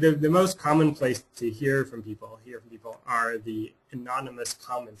 And the most common place to hear from people are the anonymous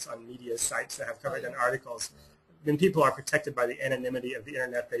comments on media sites that have covered in articles. When people are protected by the anonymity of the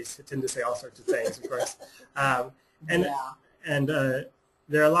internet, they tend to say all sorts of things, of course.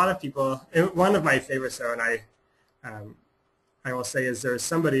 There are a lot of people. One of my favorites, though, and I will say, is there's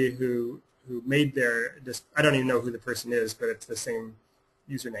somebody who made their I don't even know who the person is, but it's the same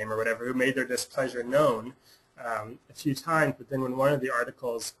username or whatever, who made their displeasure known a few times. But then when one of the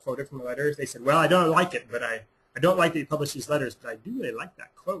articles quoted from the letters, they said, "Well, I don't like it, but I don't like that you publish these letters, but I do really like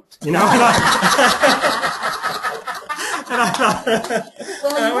that quote." You know. And I thought,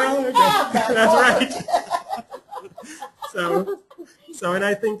 that's right. So, and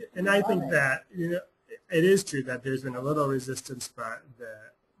I think that it is true that there's been a little resistance, but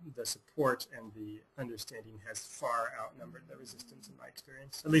the support and the understanding has far outnumbered the resistance in my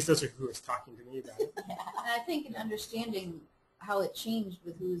experience. At least those are who was talking to me about it. Yeah. And I think in understanding how it changed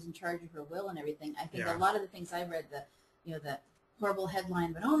with who was in charge of her will and everything, I think a lot of the things I read, the horrible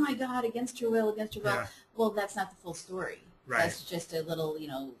headline, but oh my God, against her will, against her will. Yeah. Well, that's not the full story. Right. That's just a little,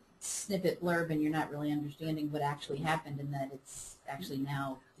 snippet blurb, and you're not really understanding what actually happened, and that it's actually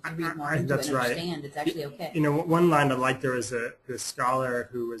now, if you read more into it and understand, it's actually okay. One line I liked, there was this scholar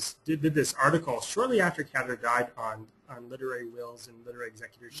who did this article shortly after Cather died on literary wills and literary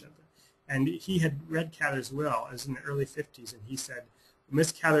executorship. And he had read Cather's will. It was in the early 50s, and he said,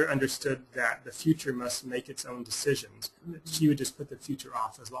 Miss Cather understood that the future must make its own decisions. That she would just put the future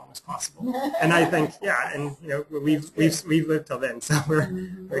off as long as possible. And I think, we've lived till then, so we're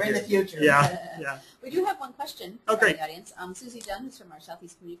in the future. Yeah. We do have one question from the audience. Susie Dunn, who's from our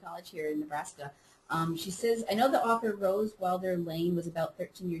Southeast Community College here in Nebraska. She says, I know the author Rose Wilder Lane was about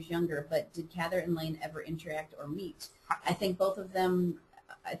 13 years younger, but did Cather and Lane ever interact or meet? I think of both of them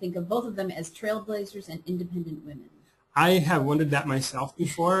as trailblazers and independent women. I have wondered that myself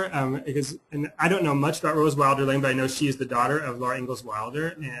before, and I don't know much about Rose Wilder Lane, but I know she is the daughter of Laura Ingalls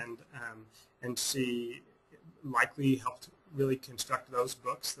Wilder, and she likely helped really construct those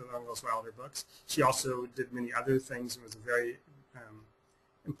books, the Laura Ingalls Wilder books. She also did many other things and was a very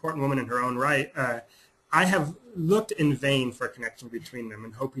important woman in her own right. I have looked in vain for a connection between them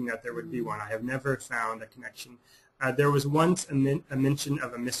and hoping that there would be one. I have never found a connection. There was once a mention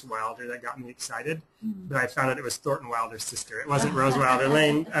of a Miss Wilder that got me excited, but I found out it was Thornton Wilder's sister. It wasn't Rose Wilder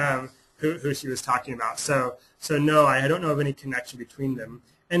Lane who she was talking about. So no, I don't know of any connection between them.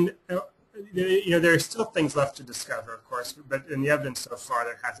 And there are still things left to discover, of course, but in the evidence so far,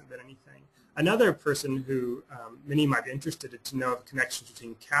 there hasn't been anything. Another person who many might be interested to know of connections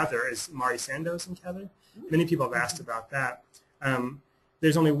between Cather is Mari Sandoz and Cather. Many people have asked about that.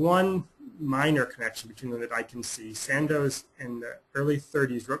 There's only one minor connection between them that I can see. Sandoz in the early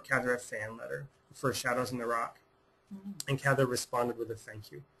 30s wrote Cather a fan letter for Shadows in the Rock, and Cather responded with a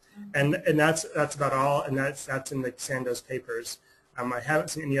thank you. And that's about all, and that's in the Sandoz papers. I haven't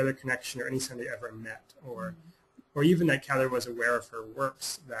seen any other connection or any son they ever met, or even that Cather was aware of her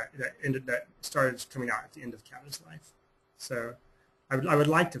works that started coming out at the end of Cather's life. So I would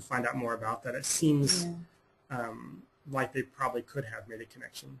like to find out more about that. It seems like they probably could have made a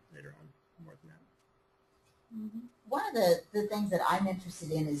connection later on, more than that. One of the things that I'm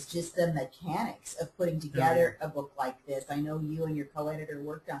interested in is just the mechanics of putting together a book like this. I know you and your co-editor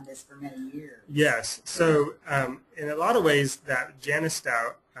worked on this for many years. Yes. So in a lot of ways, that Janice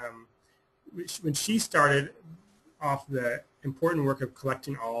Stout, when she started off the important work of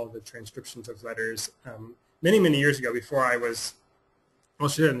collecting all the transcriptions of letters many, many years ago, before I was, well,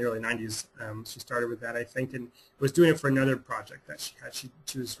 she did it in the early 90s. She started with that, I think, and was doing it for another project that she had. She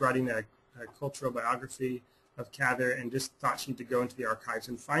was writing a cultural biography of Cather and just thought she needed to go into the archives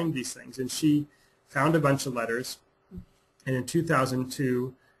and find these things. And she found a bunch of letters. And in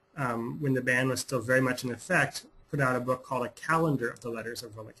 2002, when the ban was still very much in effect, put out a book called A Calendar of the Letters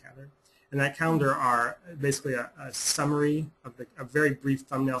of Willa Cather. And that calendar are basically a summary of a very brief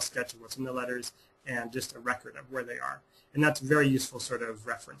thumbnail sketch of what's in the letters and just a record of where they are. And that's a very useful sort of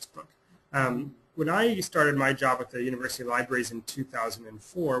reference book. When I started my job at the University Libraries in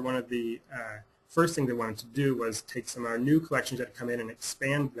 2004, one of the first things they wanted to do was take some of our new collections that had come in and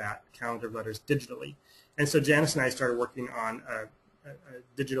expand that calendar of letters digitally. And so Janice and I started working on a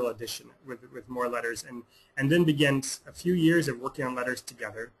digital edition with more letters, and then began a few years of working on letters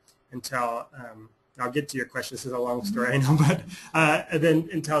together until, I'll get to your question, this is a long story, I know, but then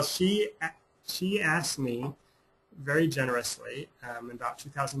until she asked me very generously in about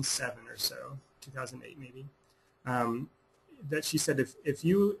 2007 or so, 2008 maybe, that she said, if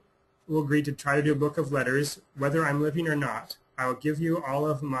you will agree to try to do a book of letters, whether I'm living or not, I will give you all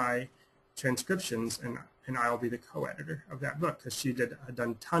of my transcriptions and I'll be the co-editor of that book, because she had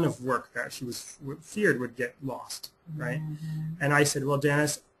done a ton of work that she feared would get lost, right? Mm-hmm. And I said, well,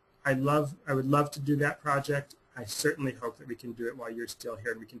 Janice, I would love to do that project. I certainly hope that we can do it while you're still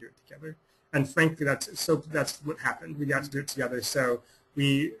here and we can do it together. And frankly, that's what happened. We got to do it together. So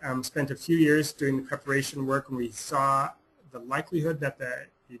we spent a few years doing the preparation work, and we saw the likelihood that the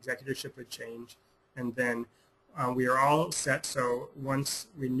executorship would change, and then we are all set. So once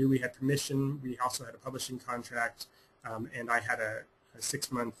we knew we had permission, we also had a publishing contract, and I had a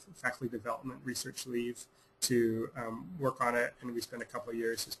 6-month faculty development research leave to work on it, and we spent a couple of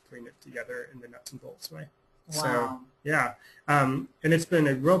years just putting it together in the nuts and bolts way. Wow. So, yeah, and it's been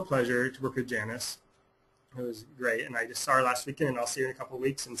a real pleasure to work with Janice. It was great, and I just saw her last weekend, and I'll see her in a couple of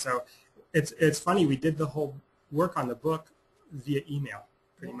weeks. And so it's funny, we did the whole work on the book via email,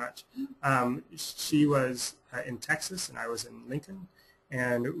 pretty much. She was in Texas, and I was in Lincoln,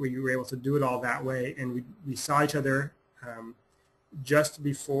 and we were able to do it all that way. And we saw each other just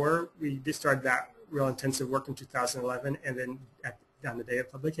before we started that real intensive work in 2011, and then on the day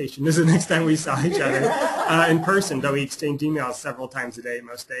of publication is the next time we saw each other in person, though we exchanged emails several times a day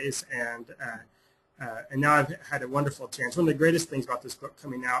most days. And now I've had a wonderful chance. One of the greatest things about this book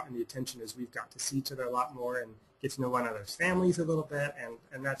coming out and the attention is we've got to see each other a lot more and get to know one another's families a little bit,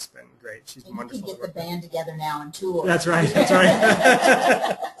 and that's been great. She's and wonderful. You can get the band together now and tour. That's right. That's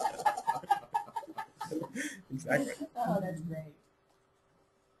right. Exactly. Oh, that's great.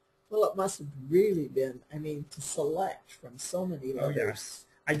 Well, it must have really been, I mean, to select from so many letters. Oh, yes.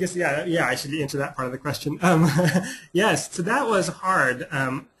 I guess, yeah, I should answer that part of the question. Yes, so that was hard.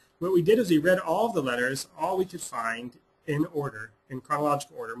 What we did is we read all of the letters, all we could find in order, in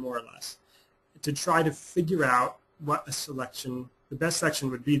chronological order, more or less, to try to figure out what a selection, the best section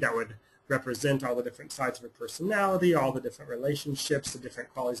would be that would represent all the different sides of her personality, all the different relationships, the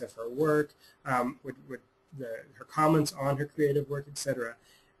different qualities of her work, her comments on her creative work, etc.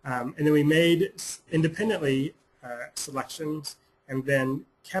 And then we made independently selections, and then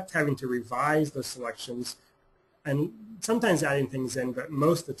kept having to revise those selections, and sometimes adding things in, but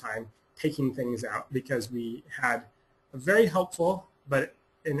most of the time taking things out, because we had a very helpful, but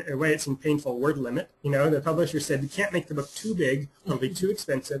in a way it seemed painful, word limit. You know, the publisher said, you can't make the book too big, it'll be too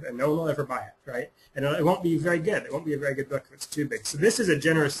expensive, and no one will ever buy it, right? And it won't be very good. It won't be a very good book if it's too big. So this is a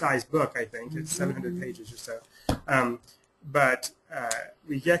generous sized book, I think. It's 700 pages or so. But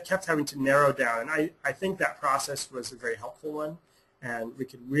we kept having to narrow down, and I think that process was a very helpful one, and we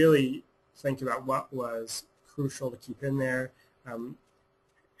could really think about what was crucial to keep in there,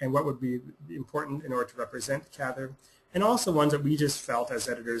 and what would be important in order to represent Cather, and also ones that we just felt as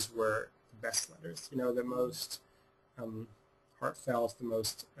editors were the best letters, you know, the most heartfelt, the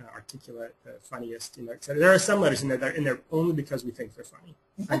most articulate, the funniest, you know, etc. There are some letters in there that are in there only because we think they're funny,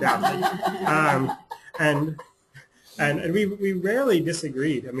 undoubtedly. And we rarely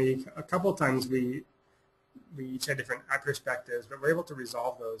disagreed. I mean, a couple of times we each had different perspectives, but we're able to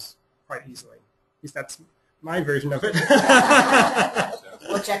resolve those quite easily. At least that's my version of it.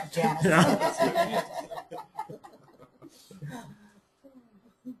 We'll check with Janice. Yeah.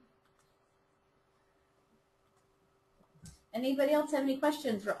 Anybody else have any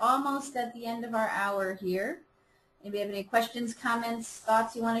questions? We're almost at the end of our hour here. Anybody have any questions, comments,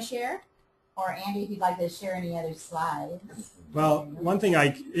 thoughts you want to share? Or Andy, if you'd like to share any other slides. Well, one thing,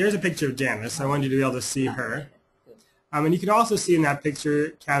 here's a picture of Janice. I wanted you to be able to see her. And you can also see in that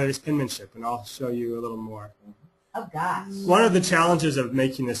picture Cather's penmanship, and I'll show you a little more. Oh, gosh. One of the challenges of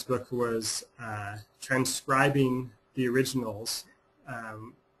making this book was transcribing the originals,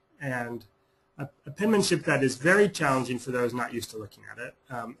 and a penmanship that is very challenging for those not used to looking at it.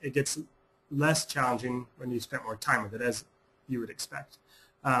 It gets less challenging when you spend more time with it, as you would expect.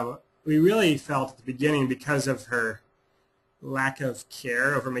 We really felt at the beginning, because of her lack of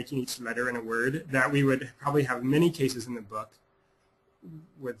care over making each letter in a word, that we would probably have many cases in the book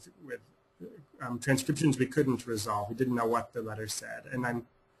with transcriptions we couldn't resolve. We didn't know what the letter said. And I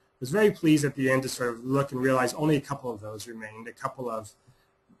was very pleased at the end to sort of look and realize only a couple of those remained. A couple of,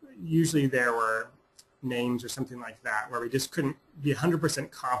 usually there were names or something like that where we just couldn't be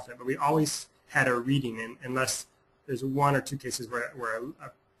 100% confident, but we always had a reading in, unless there's one or two cases where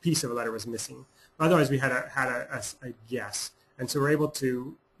a piece of a letter was missing. But otherwise, we had a guess. And so we're able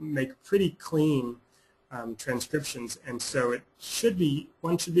to make pretty clean transcriptions, and so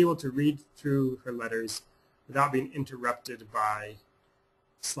one should be able to read through her letters without being interrupted by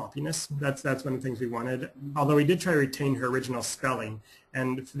sloppiness. That's one of the things we wanted, although we did try to retain her original spelling.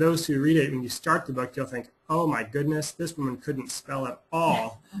 And for those who read it, when you start the book, you'll think, oh my goodness, this woman couldn't spell at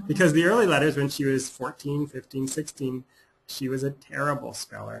all. Because the early letters, when she was 14, 15, 16, she was a terrible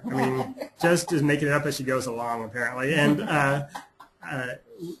speller. I mean, just making it up as she goes along, apparently. And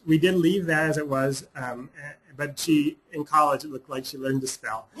we did leave that as it was, but in college, it looked like she learned to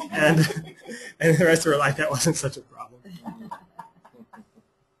spell. And the rest of her life, that wasn't such a problem.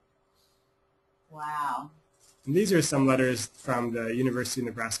 Wow. And these are some letters from the University of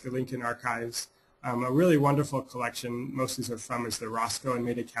Nebraska-Lincoln archives. A really wonderful collection. Most of these are from is the Roscoe and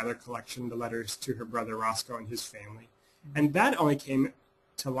Maida Cather collection, the letters to her brother Roscoe and his family. And that only came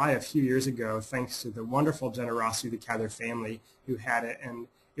to light a few years ago thanks to the wonderful generosity of the Cather family who had it. And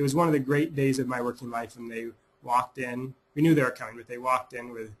it was one of the great days of my working life when they walked in. We knew they were coming, but they walked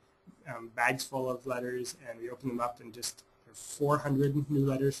in with bags full of letters, and we opened them up, and just 400 new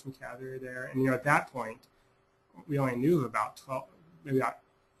letters from Cather there. And at that point, we only knew of about maybe about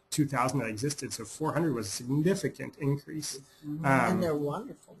 2,000 that existed, so 400 was a significant increase. And they're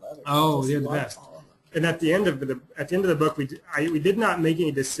wonderful letters. Oh, they're the best. And at the end of the book, we did not make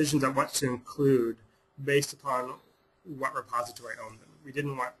any decisions on what to include based upon what repository owned them. We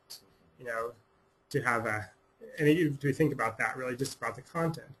didn't want, to have to think about that really, just about the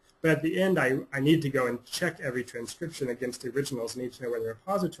content. But at the end, I needed to go and check every transcription against the originals and need to know where the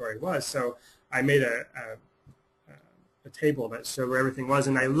repository was. So I made a table that showed where everything was,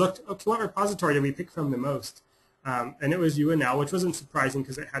 and I looked, okay, what repository did we pick from the most? And it was UNL, which wasn't surprising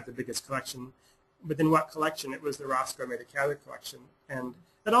because it had the biggest collection. But then what collection? It was the Roscoe Maida Cather collection. And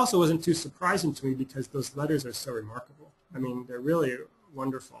that also wasn't too surprising to me because those letters are so remarkable. I mean, they're really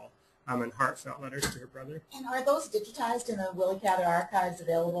wonderful and heartfelt letters to her brother. And are those digitized in the Willa Cather Archives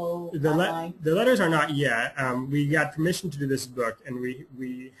available online? The letters are not yet. We got permission to do this book, and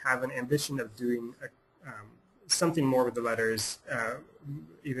we have an ambition of doing something more with the letters,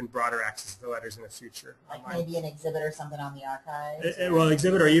 even broader access to the letters in the future. Like maybe an exhibit or something on the archives? Well,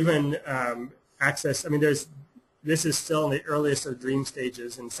 exhibit or even access. I mean, this is still in the earliest of dream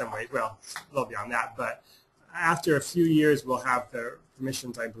stages in some ways. Well, a little beyond that, but after a few years, we'll have the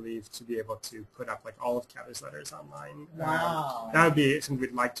permissions, I believe, to be able to put up like all of Cather's letters online. Wow. That would be something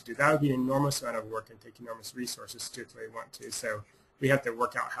we'd like to do. That would be an enormous amount of work and take enormous resources to do it the way we want to. So we have to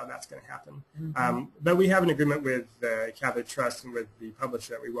work out how that's going to happen. Mm-hmm. But we have an agreement with the Cather Trust and with the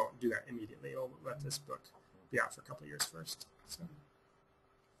publisher that we won't do that immediately. We'll let this book be out for a couple of years first. So.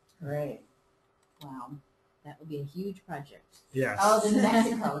 Great. Wow. That would be a huge project. Yes. Oh, the New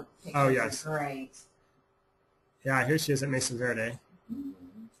Mexico pictures. Oh, yes. Great. Yeah, here she is at Mesa Verde.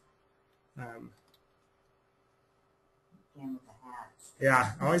 Again with the hats.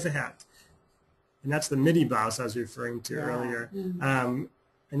 Yeah, always a hat. And that's the midi blouse I was referring to earlier. Mm-hmm.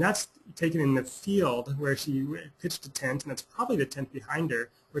 And that's taken in the field where she pitched a tent, and that's probably the tent behind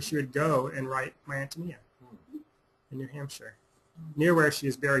her where she would go and write My Antonia in New Hampshire, near where she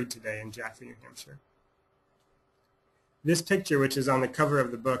is buried today in Jaffe, New Hampshire. This picture, which is on the cover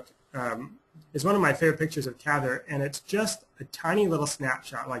of the book, is one of my favorite pictures of Cather, and it's just a tiny little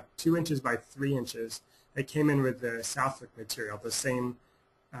snapshot, like 2 inches by 3 inches, that came in with the Southwick material, the same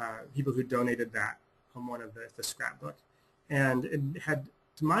people who donated that on one of the scrapbook. And it had,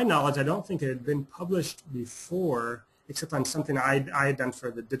 to my knowledge, I don't think it had been published before, except on something I had done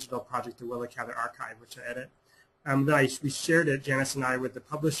for the digital project, the Willa Cather Archive, which I edit. Then we shared it, Janice and I, with the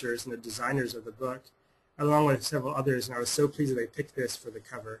publishers and the designers of the book, along with several others, and I was so pleased that they picked this for the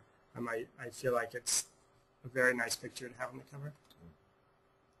cover. I feel like it's a very nice picture to have on the cover.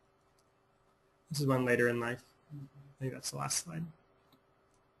 This is one later in life. I think that's the last slide.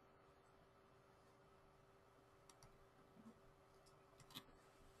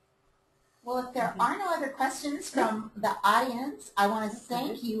 Well, if there are no other questions from the audience, I want to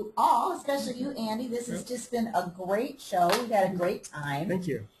thank you all, especially you, Andy. This has just been a great show. We've had a great time. Thank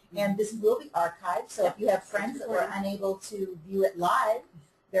you. And this will be archived, so if you have friends that were unable to view it live,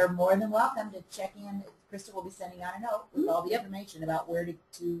 they're more than welcome to check in. Krista will be sending out a note with all the information about where to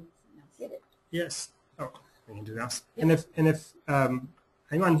get it. Yes. Oh, we can do that. Yep. And if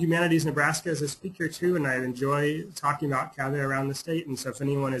I'm on Humanities Nebraska as a speaker too, and I enjoy talking about Cather around the state. And so if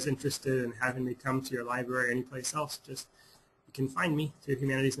anyone is interested in having me come to your library or anyplace else, just you can find me through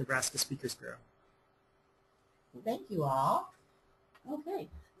Humanities Nebraska Speakers Bureau. Thank you all. Okay,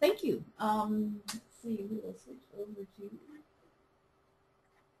 thank you. Let's see, we will switch over to.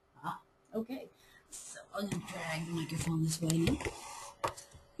 Okay, so I'm going to drag the microphone this way now.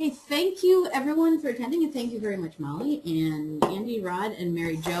 Okay, thank you everyone for attending, and thank you very much, Molly and Andy, Rod, and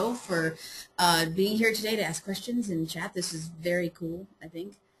Mary Jo for being here today to ask questions and chat. This is very cool, I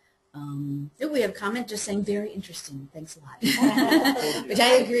think. We have a comment just saying very interesting. Thanks a lot. Which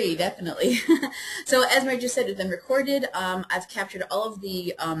I agree, definitely. So as Mary just said, it's been recorded. I've captured all of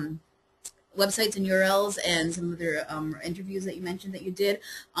the websites and URLs and some of their interviews that you mentioned that you did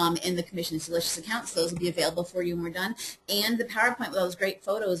in the Commission's Delicious accounts. Those will be available for you when we're done. And the PowerPoint with those great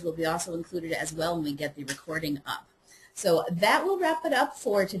photos will be also included as well when we get the recording up. So that will wrap it up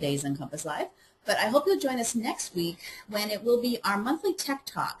for today's NCompass Live. But I hope you'll join us next week when it will be our monthly Tech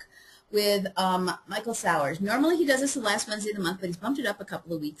Talk with Michael Sowers. Normally he does this the last Wednesday of the month, but he's bumped it up a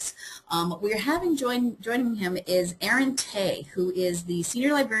couple of weeks. We're having joining him is Aaron Tay, who is the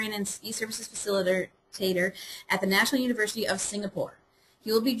Senior Librarian and E-Services Facilitator at the National University of Singapore.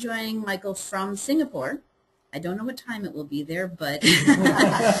 He will be joining Michael from Singapore. I don't know what time it will be there, but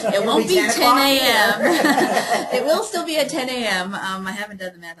it won't be 10 a.m. It will still be at 10 a.m. I haven't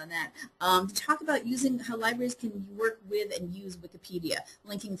done the math on that. To talk about using how libraries can work with and use Wikipedia,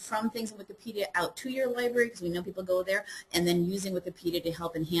 linking from things in Wikipedia out to your library, because we know people go there, and then using Wikipedia to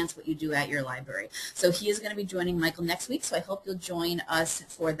help enhance what you do at your library. So he is going to be joining Michael next week, so I hope you'll join us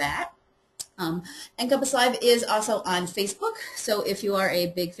for that. NCompass Live is also on Facebook, so if you are a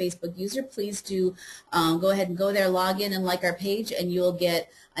big Facebook user, please do go ahead and go there, log in, and like our page, and you'll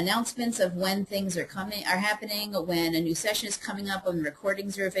get announcements of when things are happening, when a new session is coming up, when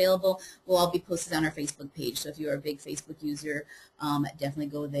recordings are available. Will all be posted on our Facebook page. So if you're a big Facebook user, definitely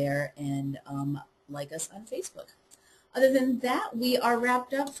go there and like us on Facebook. Other than that, we are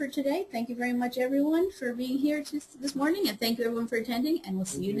wrapped up for today. Thank you very much, everyone, for being here this morning, and thank you, everyone, for attending, and we'll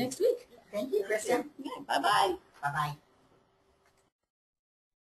see you next week. Thank you, Kristen. Yeah, bye-bye. Bye-bye.